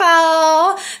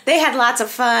Isabel. They had lots of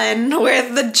fun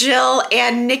with the Jill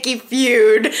and Nikki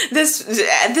feud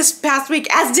this past week,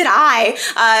 as did I.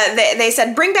 They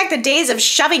said, bring back the days of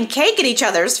shoving cake in each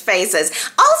other's faces.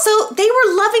 Also, they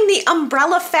were loving the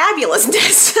umbrella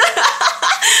fabulousness.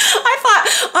 I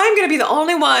thought, I'm going to be the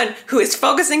only one who is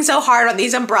focusing so hard on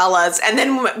these umbrellas. And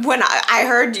then when I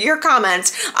heard your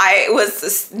comments, I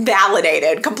was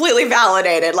validated, completely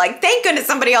validated. Like, thank goodness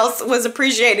somebody else was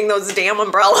appreciating those damn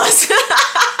umbrellas.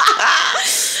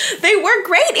 They were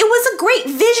great. It was a great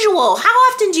visual. How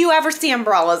often do you ever see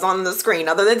umbrellas on the screen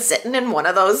other than sitting in one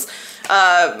of those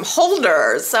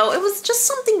holders? So it was just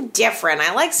something different.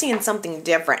 I like seeing something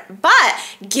different. But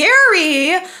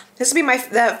Gary, this will be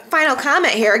the final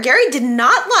comment here. Gary did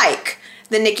not like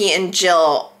the Nikki and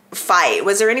Jill fight.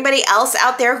 Was there anybody else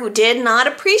out there who did not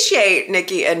appreciate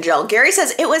Nikki and Jill? Gary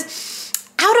says it was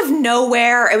out of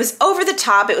nowhere. It was over the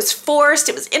top. It was forced.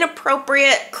 It was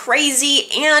inappropriate, crazy,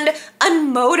 and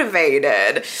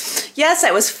unmotivated. Yes,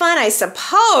 it was fun, I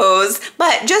suppose,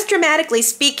 but just dramatically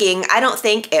speaking, I don't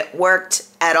think it worked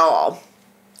at all.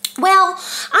 Well,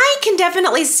 I can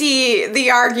definitely see the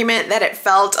argument that it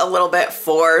felt a little bit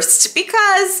forced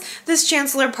because this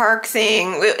Chancellor Park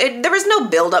thing, there was no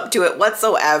build up to it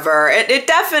whatsoever. It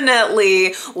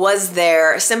definitely was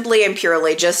there simply and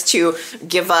purely just to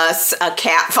give us a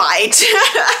cat fight.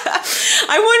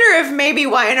 I wonder if maybe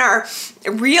YNR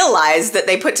realized that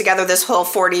they put together this whole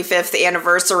 45th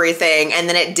anniversary thing and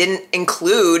then it didn't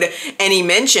include any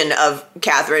mention of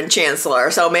Catherine Chancellor.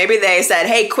 So maybe they said,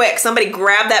 hey, quick, somebody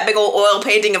grab that big old oil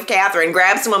painting of Catherine,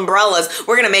 grab some umbrellas.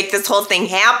 We're going to make this whole thing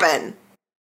happen.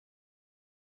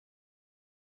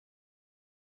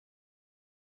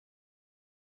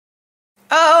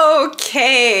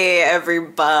 Okay,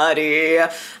 everybody.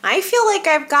 I feel like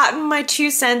I've gotten my 2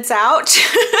 cents out.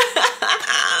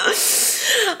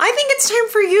 I think it's time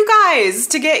for you guys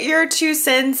to get your 2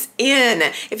 cents in.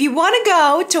 If you want to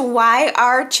go to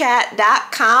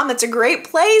yrchat.com, it's a great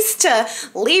place to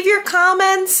leave your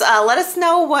comments. Let us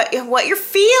know what you're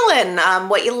feeling,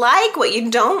 what you like, what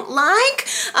you don't like.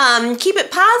 Keep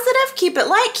it positive, keep it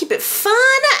light, keep it fun,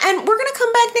 and we're going to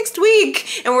come back next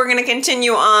week, and we're going to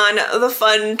continue on the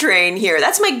fun train here.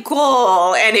 That's my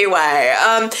goal anyway.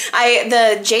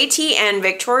 The JT and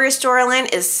Victoria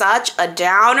storyline is such a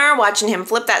downer. Watching him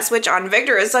flip that switch on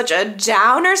Victor is such a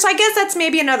downer. So I guess that's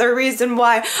maybe another reason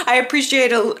why I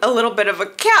appreciate a little bit of a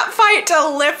cat fight to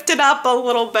lift it up a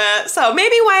little bit. So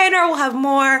maybe YNR will have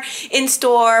more in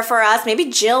store for us. Maybe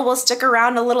Jill will stick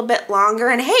around a little bit longer.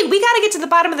 And hey, we got to get to the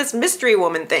bottom of this mystery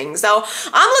woman thing. So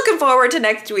I'm looking forward to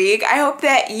next week. I hope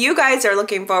that you guys are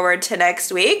looking forward to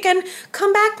next week, and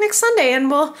come back next Sunday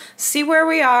and we'll see where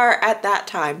we are at that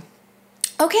time.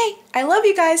 Okay, I love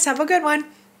you guys. Have a good one.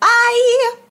 Bye.